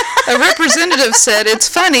 A representative said, "It's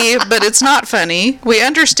funny, but it's not funny. We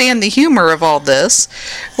understand the humor of all this.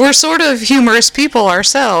 We're sort of humorous people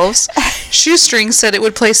ourselves." Shoestrings said it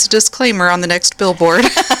would place a disclaimer on the next billboard.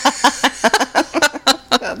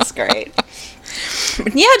 That's great.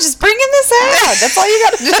 Yeah, just bring in this ad. That's all you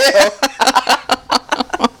gotta do.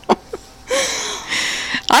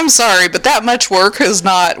 I'm sorry, but that much work is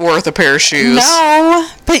not worth a pair of shoes. No,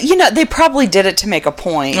 but they probably did it to make a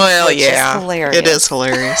point. Well, yeah, is hilarious. it is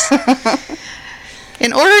hilarious.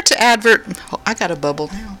 In order to I got a bubble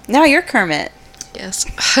now. Now you're Kermit. Yes.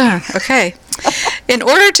 Okay. In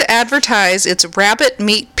order to advertise its rabbit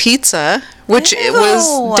meat pizza, which it was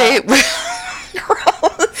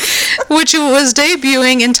which it was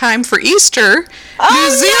debuting in time for Easter, New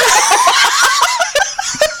Zealand.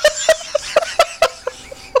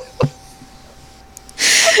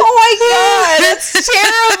 Oh my God, that's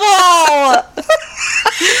terrible!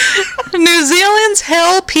 New Zealand's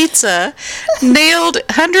Hell Pizza nailed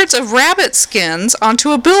hundreds of rabbit skins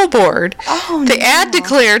onto a billboard. Oh, the ad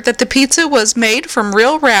declared that the pizza was made from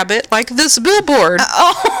real rabbit, like this billboard.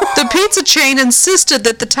 Oh. The pizza chain insisted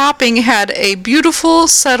that the topping had a beautiful,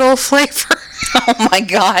 subtle flavor. Oh my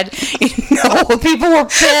God. People were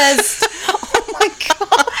pissed. Oh my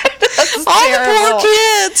God. That's All terrible. the poor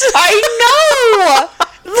kids. I know.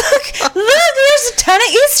 Look, there's a ton of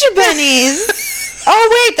Easter bunnies.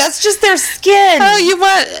 Oh wait, that's just their skin. Oh, you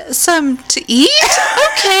want some to eat?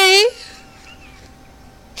 Okay.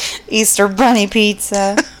 Easter bunny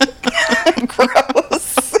pizza.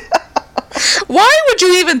 Gross. Why would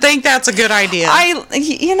you even think that's a good idea? I mean,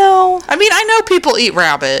 I know people eat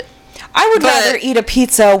rabbit. I would rather eat a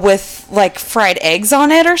pizza with like fried eggs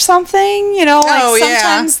on it or something.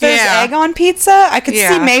 Sometimes there's egg on pizza. I could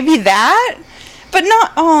see maybe that, but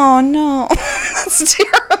not. Oh no, that's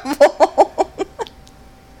terrible.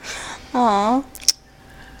 Aw.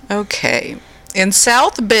 Okay. In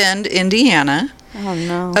South Bend, Indiana, Oh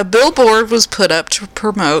no. a billboard was put up to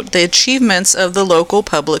promote the achievements of the local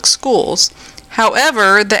public schools.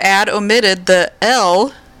 However, the ad omitted the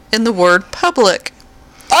L in the word public.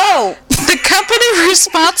 Oh! The company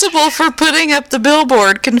responsible for putting up the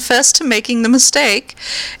billboard confessed to making the mistake,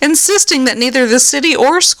 insisting that neither the city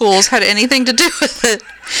or schools had anything to do with it.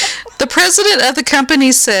 The president of the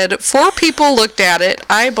company said 4 people looked at it,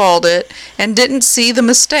 eyeballed it, and didn't see the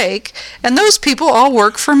mistake, and those people all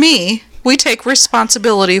work for me. We take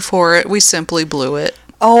responsibility for it. We simply blew it.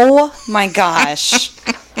 Oh my gosh.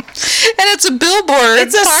 And it's a billboard.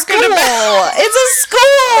 It's a school. It's a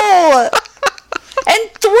school.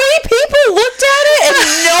 And 3 people looked at it and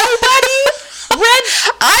nobody read.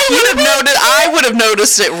 I would have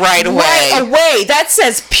noticed it right away. Right away. That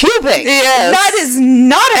says pubic. Yes. That is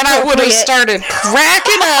not And I would have appropriate. started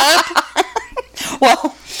cracking up.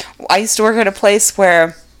 Well, I used to work at a place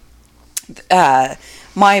where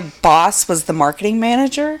my boss was the marketing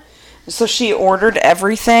manager. So she ordered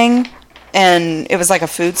everything, and it was like a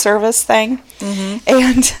food service thing. Mm-hmm.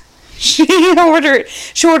 And she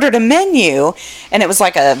ordered a menu, and it was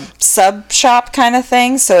like a sub shop kind of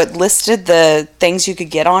thing. So it listed the things you could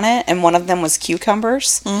get on it, and one of them was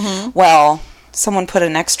cucumbers. Mm-hmm. Well, someone put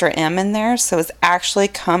an extra M in there, so it was actually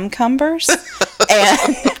cumcumbers.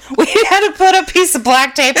 And we had to put a piece of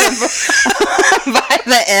black tape by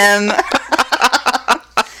the M.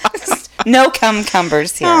 No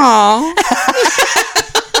cumcumbers here. Aww.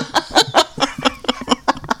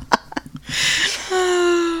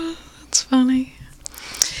 That's funny.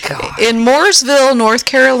 God. In Mooresville, North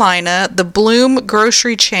Carolina, the Bloom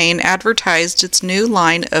grocery chain advertised its new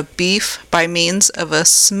line of beef by means of a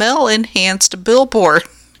smell-enhanced billboard.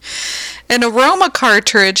 An aroma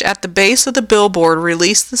cartridge at the base of the billboard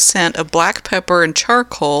released the scent of black pepper and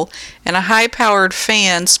charcoal, and a high-powered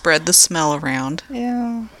fan spread the smell around.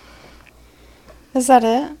 Yeah. Is that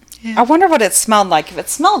it? Yeah. I wonder what it smelled like. If it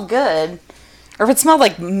smelled good, or if it smelled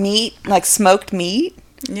like meat, like smoked meat.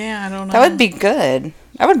 Yeah, I don't know. That would be good.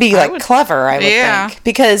 That would be clever, I would think.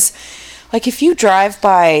 Because like if you drive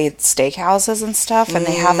by steakhouses and stuff and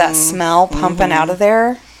they have that smell pumping out of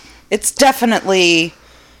there, it definitely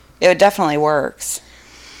works.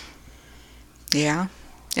 Yeah.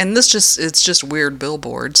 And it's just weird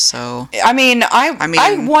billboards, so. I mean,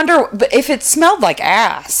 I wonder if it smelled like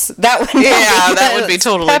ass. That would that would be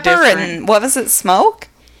totally pepper different. And what was it? Smoke?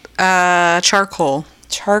 Charcoal.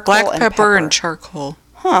 Charcoal. Black pepper and charcoal.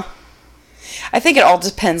 Huh. I think it all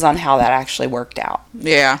depends on how that actually worked out.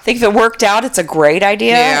 Yeah. I think if it worked out, it's a great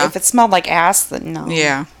idea. Yeah. If it smelled like ass, then no.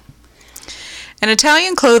 Yeah. An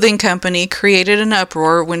Italian clothing company created an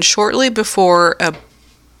uproar when shortly before a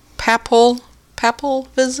papal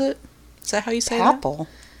visit. Is that how you say Papal?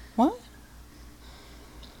 What?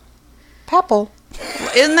 Papal.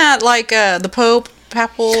 that? Isn't that like the Pope?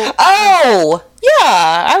 Papal? Oh! Yeah,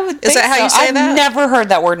 I would think Is that how you say I've that? never heard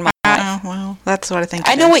that word in my life. Oh, well, that's what I think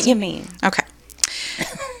I it know is. what you mean. Okay.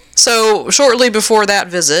 So, shortly before that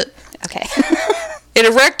visit, Okay. it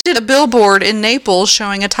erected a billboard in Naples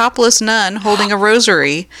showing a topless nun holding a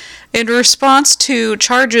rosary. In response to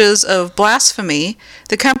charges of blasphemy,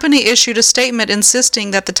 the company issued a statement insisting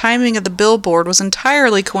that the timing of the billboard was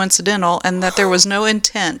entirely coincidental and that there was no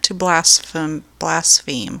intent to blaspheme.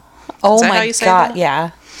 Oh Is that how my you say god, that?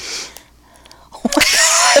 yeah.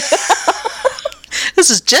 This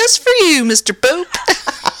is just for you, Mr. Pope.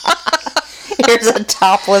 Here's a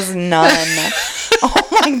topless nun. Oh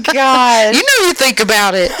my god. You know you think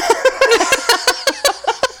about it.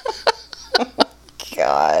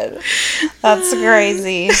 God. That's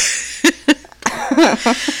crazy.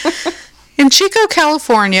 In Chico,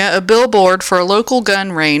 California, a billboard for a local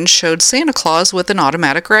gun range showed Santa Claus with an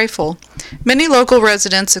automatic rifle. Many local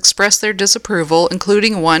residents expressed their disapproval,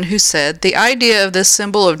 including one who said, "The idea of this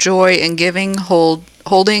symbol of joy and giving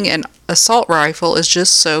holding an assault rifle is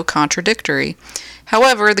just so contradictory."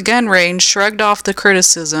 However, the gun range shrugged off the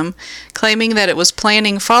criticism, claiming that it was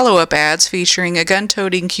planning follow-up ads featuring a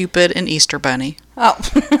gun-toting Cupid and Easter Bunny. Oh,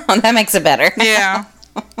 that makes it better. Yeah.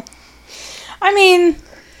 I mean,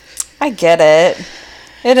 I get it.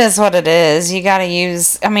 It is what it is. You gotta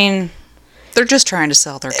use, I mean... They're just trying to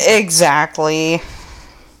sell their guns. Exactly.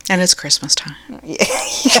 And it's Christmas time. Yeah.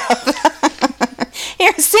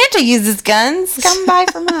 Here, Santa uses guns. Come buy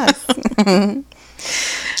from us.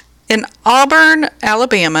 In Auburn,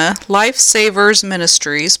 Alabama, Lifesavers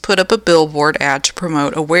Ministries put up a billboard ad to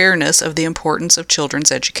promote awareness of the importance of children's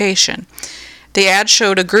education. The ad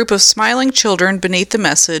showed a group of smiling children beneath the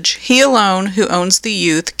message, "He alone who owns the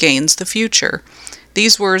youth gains the future."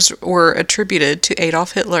 These words were attributed to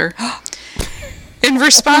Adolf Hitler. In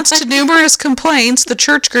response to numerous complaints, the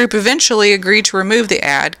church group eventually agreed to remove the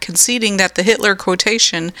ad, conceding that the Hitler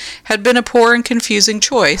quotation had been a poor and confusing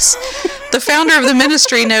choice. The founder of the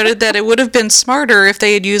ministry noted that it would have been smarter if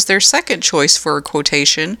they had used their second choice for a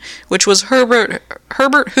quotation, which was Herbert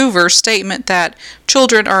Hoover's statement that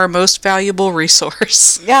children are a most valuable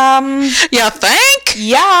resource. Yeah, think?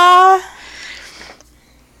 Yeah.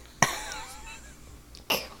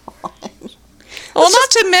 Well,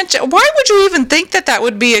 not to mention, why would you even think that that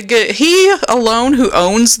would be a good... He alone who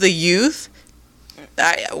owns the youth?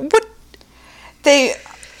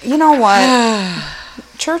 You know what?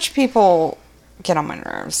 Church people get on my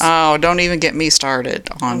nerves. Oh, don't even get me started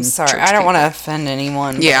on I'm sorry. church I don't people. want to offend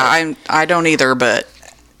anyone. Yeah, I don't either, but...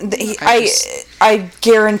 I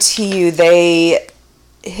guarantee you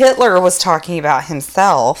Hitler was talking about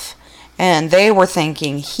himself, and they were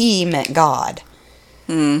thinking he meant God.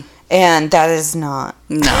 And that is not.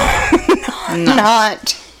 No.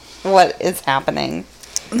 Not what is happening.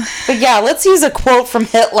 But yeah, let's use a quote from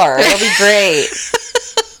Hitler. It'll be great.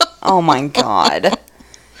 Oh my God.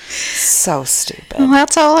 So stupid. Well,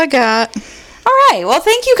 that's all I got. All right. Well,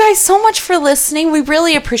 thank you guys so much for listening. We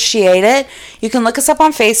really appreciate it. You can look us up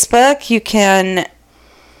on Facebook. You can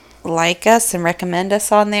like us and recommend us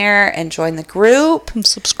on there and join the group. And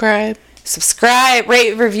subscribe. Subscribe,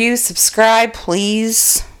 rate, review, subscribe,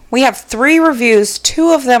 please. We have 3 reviews.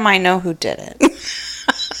 2 of them I know who did it.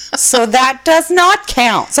 So that does not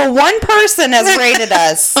count. So 1 person has rated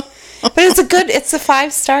us. But it's a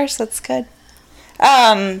 5 stars. That's good.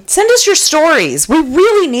 Send us your stories. We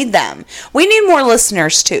really need them. We need more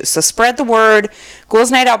listeners too. So spread the word.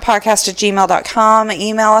 GhoulsNightOutPodcast@gmail.com.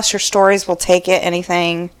 Email us your stories. We'll take it.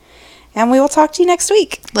 Anything. And we will talk to you next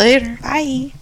week. Later. Bye.